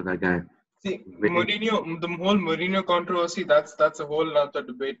 fair play to that guy. See, Winning, Mourinho, the whole Mourinho controversy, that's a whole other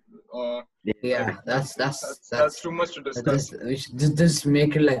debate. Yeah, that's That's too much to discuss. we should just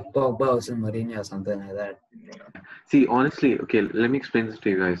make it like Pogba or some Mourinho or something like that. See, honestly, okay, let me explain this to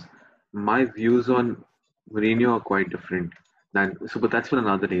you guys. My views on Mourinho are quite different but that's for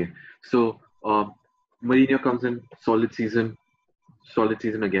another day. So, Mourinho comes in, solid season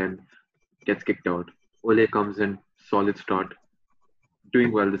again, gets kicked out. Ole comes in, solid start,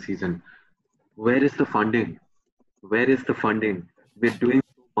 doing well this season. Where is the funding? Where is the funding? We're doing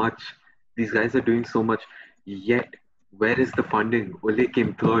so much. These guys are doing so much. Yet, where is the funding? Ole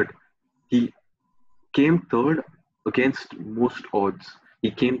came third. He came third against most odds.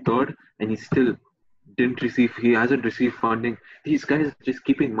 He came third and he still he hasn't received funding. These guys are just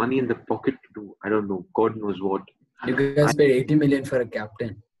keeping money in the pocket to do, I don't know, God knows what. You guys paid 80 million for a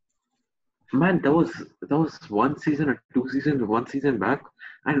captain. Man, that was one season back.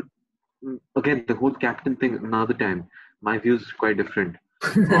 And again, the whole captain thing, another time. My views are quite different.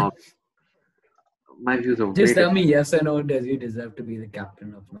 Uh, my views are way Just tell different. me yes or no, does he deserve to be the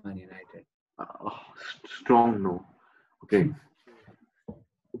captain of Man United? Strong no. Okay.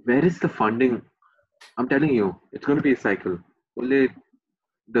 Where is the funding? I'm telling you, it's going to be a cycle. Ole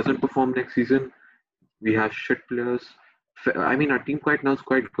doesn't perform next season. We have shit players. I mean, our team quite now is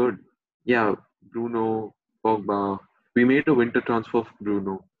quite good. Yeah, Bruno, Pogba. We made a winter transfer for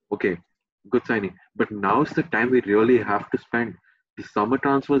Bruno. Okay, good signing. But now's the time we really have to spend. The summer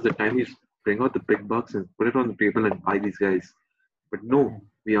transfer is the time we bring out the big bucks and put it on the table and buy these guys. But no,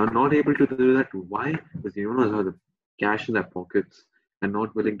 we are not able to do that. Why? Because the owners have the cash in their pockets and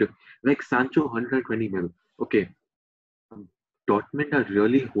not willing to. Like Sancho, 120 mil. Okay, Dortmund are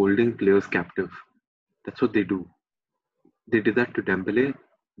really holding players captive. That's what they do. They did that to Dembele.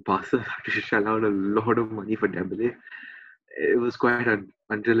 Barca had to shell out a lot of money for Dembele. It was quite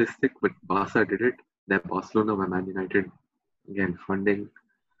unrealistic, but Barca did it. Then Barcelona by Man United. Again, funding.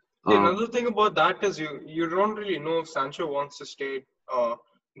 See, another thing about that is you don't really know if Sancho wants to stay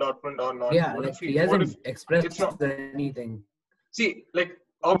Dortmund or not. Yeah, What like if he what if hasn't it's expressed not? anything. See, like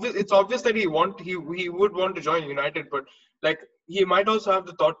obvious, it's obvious that he would want to join United, but like he might also have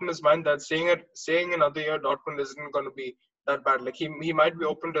the thought in his mind that staying another year Dortmund isn't going to be that bad. Like he might be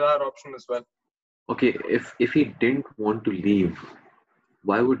open to that option as well. Okay, if he didn't want to leave,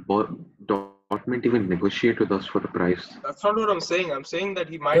 why would Dortmund even negotiate with us for the price? That's not what I'm saying. I'm saying that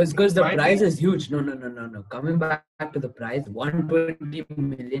Because he the might price be. is huge. No. Coming back to the price, 120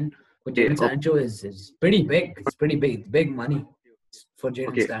 million for Jadon Okay, Sancho is pretty big. It's pretty big. It's big money for Jadon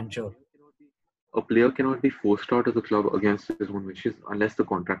okay. Sancho. A player cannot be forced out of the club against his own wishes unless the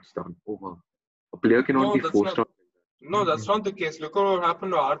contract's done over. A player cannot No, be that's forced not. out. No, that's not the case. Look at what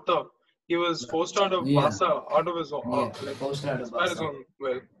happened to Arthur. He was forced out of Yeah, Barca, out of his yeah. like Post out of despite his Barca. own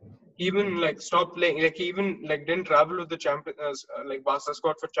will. He even like stopped playing. Like he even like didn't travel with the like Barca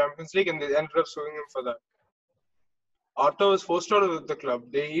squad for Champions League, and they ended up suing him for that. Arthur was forced out of the club.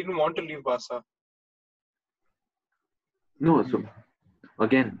 They didn't want to leave Barca. No, so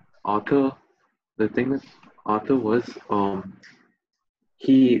again, Arthur. The thing is, Arthur was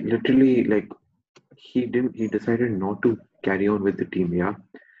he literally like he decided not to carry on with the team. Yeah,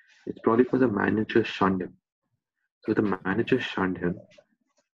 it's probably because the manager shunned him. So the manager shunned him.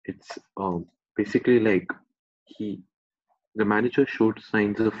 It's basically like he the manager showed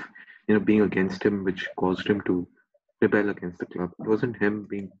signs of being against him, which caused him to rebel against the club. It wasn't him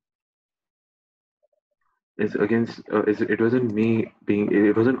being is against it wasn't me being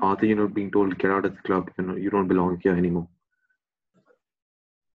it wasn't Arthur being told get out of the club, you don't belong here anymore.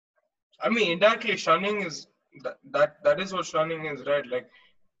 I mean, indirectly shunning is that is what shunning is, right?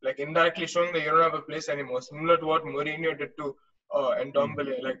 Like indirectly showing that you don't have a place anymore, similar to what Mourinho did to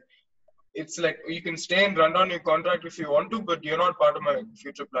Ndombele. Like it's like you can stay and run down your contract if you want to, but you're not part of my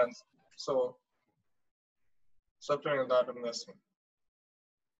future plans. So something like that, I'm guessing.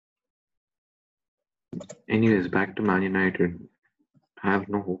 Anyways, back to Man United. I have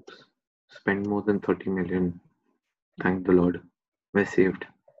no hopes. Spend more than 30 million. Thank the Lord. We're saved.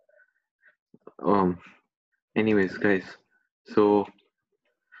 Um. Anyways, guys. So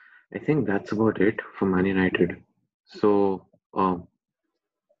I think that's about it for Man United. So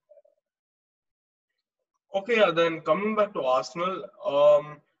Okay, then coming back to Arsenal,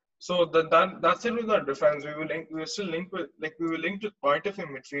 so that's it with our defense. We were still linked with we were linked with quite a few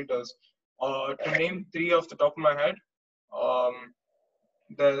midfielders. To name three off the top of my head, um,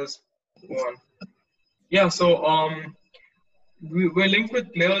 there's one. Yeah, so we're linked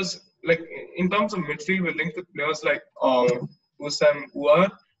with players like in terms of midfield, we're linked with players like Usam Uar,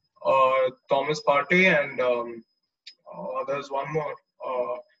 Thomas Partey, and there's one more.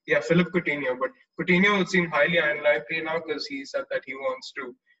 Philip Coutinho. But Coutinho would seem highly unlikely now because he said that he wants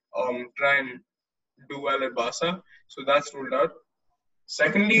to try and do well at Barca. So that's ruled out.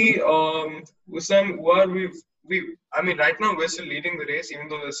 Secondly, Wissam Uar, I mean, right now we're still leading the race, even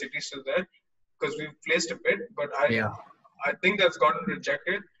though the city's still there, because we've placed a bid. But I think that's gotten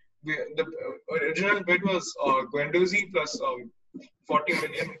rejected. The original bid was Guendouzi plus 40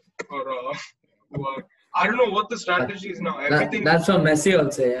 million for Uar. I don't know what the strategy is now. Everything That's for Messi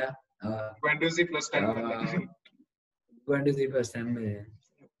also, yeah. Guendouzi plus 10 million. Guendouzi plus 10 million.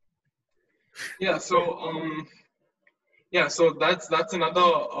 Yeah, so that's another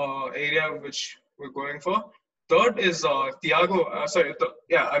area which we're going for. Third is Thiago. I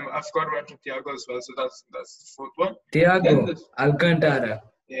forgot to mention Thiago as well. So that's the fourth one. Thiago Alcantara,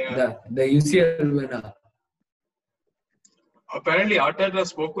 Yeah. the UCL winner. Apparently, Arteta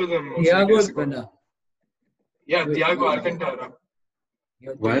spoke with him. Thiago's winner. Yeah, Thiago Alcantara.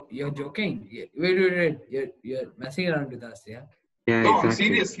 You're joking. Wait. You're messing around with us, yeah? Yeah, No,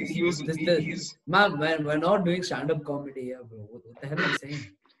 exactly. seriously. He's. Man, we're not doing stand-up comedy here, bro. What the hell are you saying?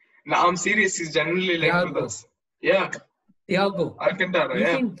 No, I'm serious. He's generally linked with us. Yeah. Thiago Alcantara.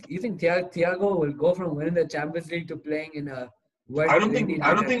 You think Thiago will go from winning the Champions League to playing in a I don't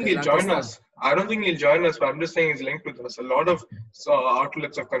think he'll join us. I don't think he'll join us, but I'm just saying he's linked with us. A lot of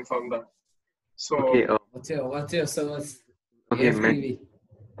outlets have confirmed that. So okay, what's your source? okay, AFTV.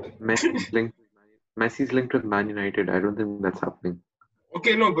 Messi's linked with Man United. I don't think that's happening.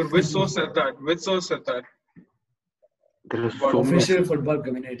 Okay, no, but which source said that? Which source said that? There are so official football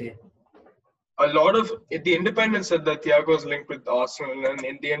community. A lot of the Independent said that Thiago is linked with Arsenal, and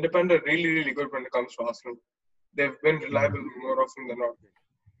in the Independent are really, really good when it comes to Arsenal. They've been reliable more often than not.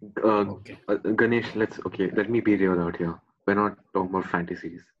 Ganesh, let me be real out here. We're not talking about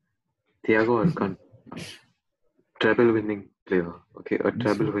fantasies. Thiago Alcantara, treble winning player. Okay, a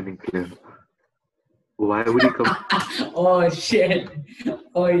treble winning player. Why would he come? Oh shit!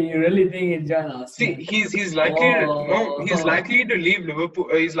 Oh, you really think he'll join See, Arsenal? he's likely to, no, he's Oh, likely to leave Liverpool.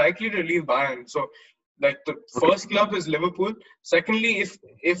 He's likely to leave Bayern. So, like the Okay, first club is Liverpool. Secondly,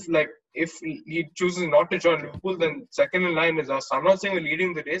 if he chooses not to join Liverpool, then second in line is us. I'm not saying we're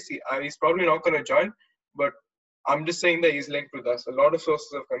leading the race. He's probably not going to join, but I'm just saying that he's linked with us. A lot of sources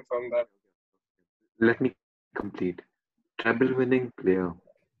have confirmed that. let me complete. Treble-winning player.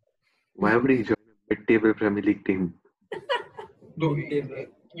 Why would he join a mid-table Premier League team? So mid-table.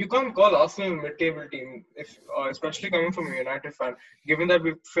 you can't call Arsenal a mid-table team, if especially coming from a United fan, given that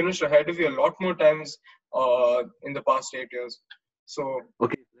we've finished ahead of you a lot more times in the past 8 years. So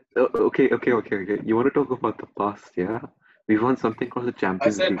Okay, okay. You want to talk about the past, yeah? We won something called the I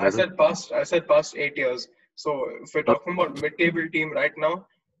Champions said League. I said past 8 years. So if we're Uh, talking about mid-table team right now,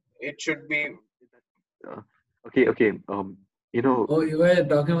 it should be uh, okay. You know, Oh, you were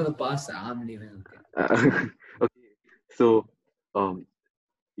talking about the past. I'm leaving. Okay. okay. So, um,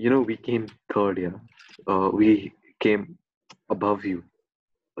 we came third, yeah. We came above you.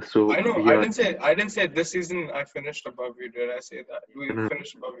 So I know we are. I didn't say this season I finished above you. Did I say that? We No, no,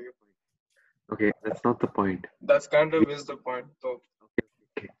 finished above you. okay, that's not the point. That's kind We, of is the point though.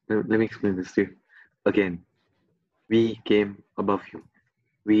 okay, let me explain this to you. Again, we came above you.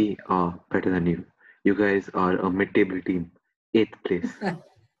 We are better than you. You guys are a mid-table team, eighth place.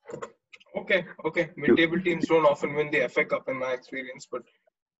 Okay. You, Mid-table teams don't often win the FA Cup in my experience, but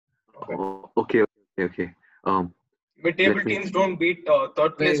okay. okay. Mid-table Let me. teams don't beat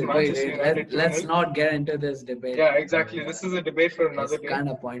third place Manchester Wait. United 2 Let's nil. not get into this debate. Yeah, exactly. This is a debate for It's another day. kind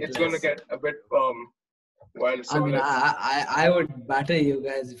of It's going to pointless. get a bit wild. I So mean, let's I would batter you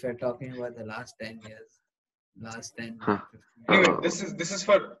guys if you're talking about the last 10 years. Last 10, Huh, 15 years. anyway. uh, This is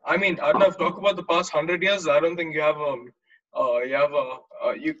for. I mean, Arnav, talk about the past 100 years. I don't think you have a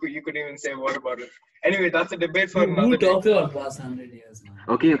you could even say a word about it. Anyway, that's a debate for Who another day. talks about past 100 years, man?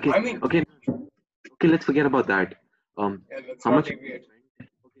 okay, I mean, okay. Let's forget about that. yeah, let's How not much? deviate.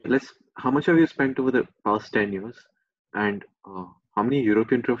 How much have you spent over the past 10 years? And how many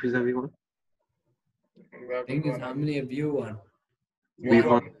European trophies have you won? We The thing haven't is, won how any. many have you won? We We've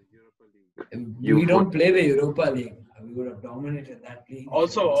won won. the Europa League. We You've won. don't play the Europa League. We would have dominated that league if it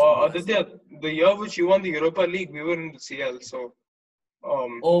Also, was for us. Aditya, the year which you won the Europa League, we were in the CL. So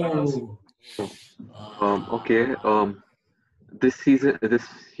that has Oh, Okay. This year,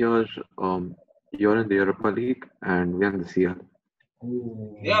 you're in the Europa League and we're in the CL.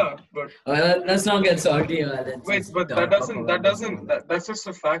 oh. yeah, but Let's not get salty. Let's wait, just but talk about this one. that's just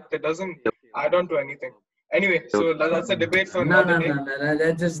a fact. That doesn't Okay, add on to anything. Anyway, so okay. that's a debate for No, another day.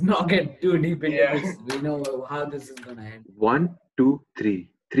 Let's just not get too deep into Yeah. this. We know how this is gonna end. 1, 2, 3.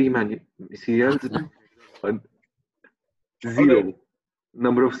 Three CLs, one, All right. zero.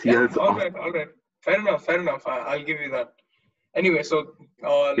 Number of Yeah. CLs All off. right. All right. Fair enough. Fair enough. I'll give you that. Anyway, so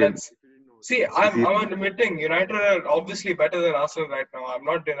Okay, let's see. I'm zero. admitting United are obviously better than Arsenal right now. I'm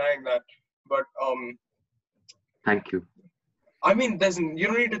not denying that. But Thank you. I mean, you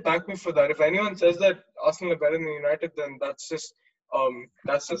don't need to thank me for that. If anyone says that Arsenal are better than United, then that's just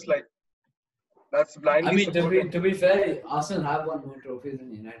like that's I blindly mean, supporting. to be fair, Arsenal have won more trophies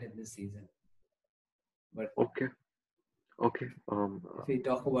than United this season. But Okay. if we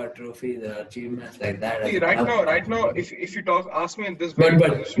talk about trophies or achievements like that, as See, a club, right now, if you ask me in this very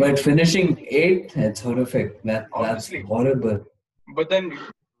position, but finishing eighth, it's horrific. That's obviously, horrible. but then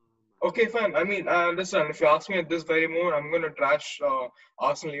okay, fine. I mean, I understand. If you ask me at this very moment, I'm going to trash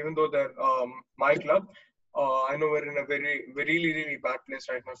Arsenal, even though they're my club. I know we're in a really bad place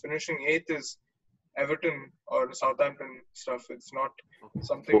right now. Finishing eighth is Everton or Southampton stuff. It's not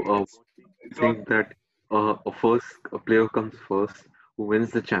something. So, It's I not. think that a player comes first who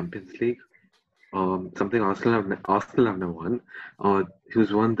wins the Champions League. Something Arsenal have never won.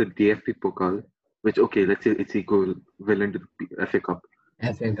 Who's won the DFB Pokal, which okay, let's say it's equivalent to the FA Cup.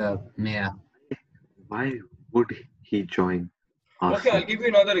 FA Cup, yeah. Why would he join Okay, I'll Arsenal? give you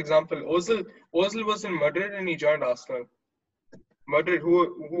another example. Ozil was in Madrid and he joined Arsenal. Madrid, who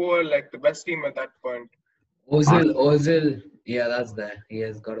were like the best team at that point. Ozil, yeah, that's there. He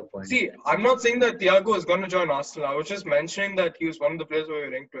has got a point. See, I'm not saying that Thiago is going to join Arsenal. I was just mentioning that he was one of the players we were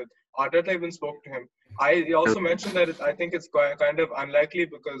linked with. Arteta even spoke to him. I also mentioned that I think it's kind of unlikely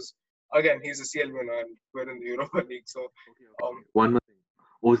because, again, he's a CL winner and we're in the Europa League. So, One more thing.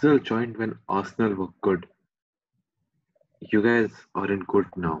 Ozil joined when Arsenal were good. You guys aren't good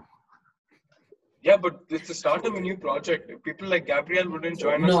now. yeah, but it's the start of a new project. People like Gabriel wouldn't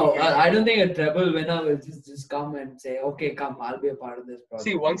join us. No, if we I didn't. don't think a treble winner will just come and say, "Okay, come, I'll be a part of this project."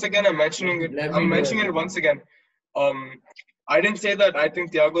 See, once again, I'm mentioning it. Let I'm me do mentioning it everything. once again. I didn't say that I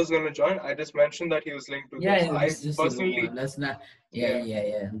think Thiago's going to join. I just mentioned that he was linked to Yeah, this. yeah, I this is just a personally, rumor. Let's not. Yeah, yeah. yeah,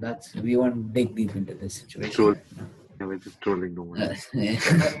 yeah. That's we won't dig deep into this situation Troll. right now. Yeah, we're just trolling no one. Yeah.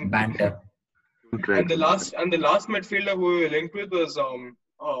 And Banter. Don't try and the to- last midfielder who we were linked with was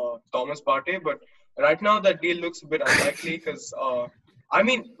Thomas Partey, but right now that deal looks a bit unlikely because I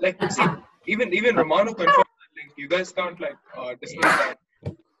mean, like, see, even Romano confirmed that link. You guys can't like dismiss that.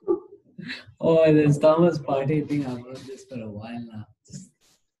 Oh, this Thomas Partey thing. I've heard this for a while now.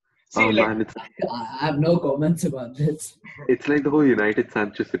 See, Oh like, man, I have no comments about this. it's like the whole United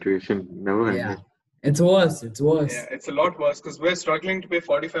Sanchez situation. Never Yeah, ended. it's worse. It's worse. yeah, it's a lot worse because we're struggling to pay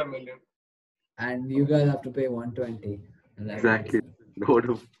 45 million. And you guys have to pay 120. Exactly.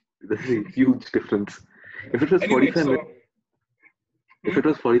 That's a huge difference. If it was Anyway, 45 so minutes, if it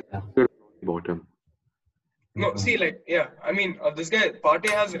was 40, Yeah. we would have bottom. no, see, like, yeah, I mean, this guy Partey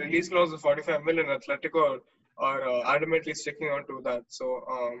has a release clause of 45 million. Atletico are adamantly sticking on to that. So,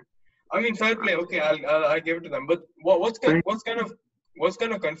 I mean, fair play. Okay, I'll give it to them. But what's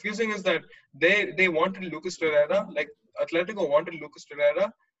kind of confusing is that they wanted Lucas Torreira, like Atletico wanted Lucas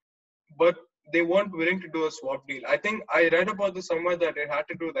Torreira, but they weren't willing to do a swap deal. I think I read about this somewhere that it had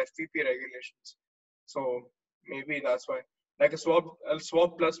to do with FPP regulations. So maybe that's why, like a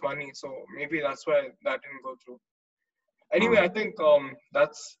swap plus money. So maybe that's why that didn't go through. Anyway, I think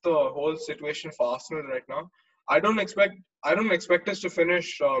that's the whole situation for Arsenal right now. I don't expect us to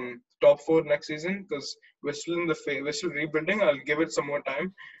finish top 4 next season because we're still we're still rebuilding. I'll give it some more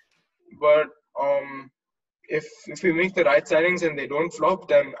time, but if we make the right signings and they don't flop,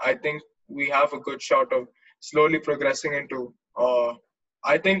 then I think we have a good shot of slowly progressing into.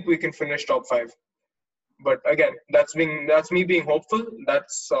 I think we can finish top 5. But again, that's me being hopeful.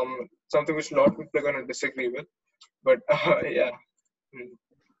 That's something which a lot of people are going to disagree with. But yeah.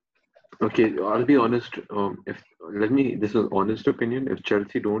 Okay, I'll be honest. This is an honest opinion. If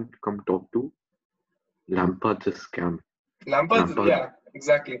Chelsea don't come top 2, Lampard's a scam. Lampard, yeah,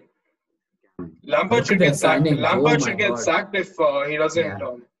 exactly. Lampard Look should at their get sacked. signings. Lampard Oh should my get God. sacked if he doesn't.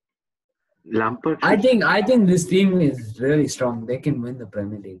 Yeah. Lampard I should, think this team is really strong. They can win the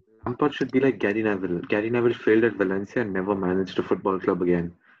Premier League. Lampard should be like Gary Neville. Gary Neville failed at Valencia and never managed a football club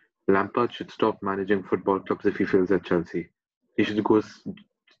again. Lampard should stop managing football clubs if he fails at Chelsea. He should go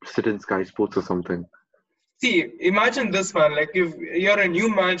sit in Sky Sports or something. See, imagine this, man. Like if you're a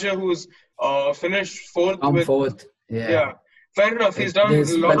new manager who's finished 4th Come with fourth. yeah, fair enough. He's done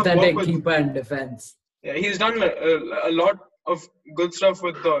This a lot of work pathetic with keeper and defense. yeah, he's done a lot of good stuff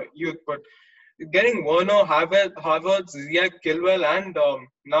with the youth, but getting Werner, Havertz, Ziyech, Chilwell, and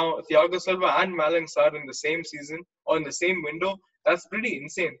now Thiago Silva and Malang Sarr in the same season or in the same window, that's pretty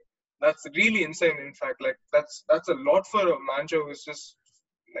insane. That's really insane. In fact, like that's a lot for a manager who's just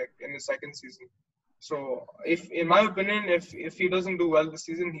like in his second season. So, in my opinion, if he doesn't do well this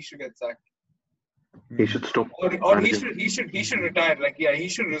season, he should get sacked, He should stop or managing. he should retire. Like yeah, he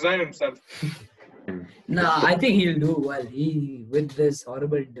should resign himself. No, I think he'll do well. He with this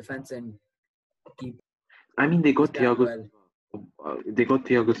horrible defense and keep I mean, they got done Thiago. well. They got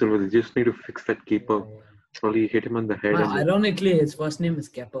Thiago Silva. They just need to fix that keeper. Probably hit him on the head. Man, ironically, his first name is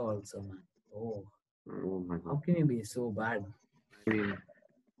Kepa also, man. Oh my how god! can you be so bad? I mean,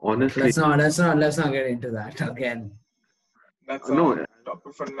 honestly, Let's not get into that again. That's no.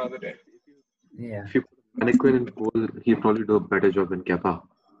 topic for another day. Yeah. If you put Mannequin in goal, he'll probably do a better job than Kepa.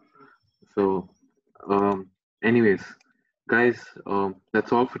 So, anyways, guys,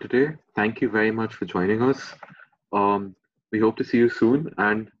 that's all for today. Thank you very much for joining us. We hope to see you soon,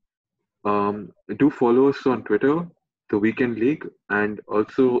 and do follow us on Twitter, The Weekend League, and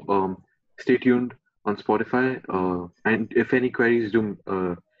also stay tuned on Spotify. And if any queries, do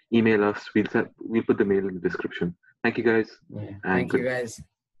email us. We'll put the mail in the description. Thank you, guys. Yeah. And Thank you guys.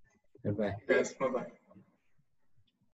 Goodbye. Yes, bye bye.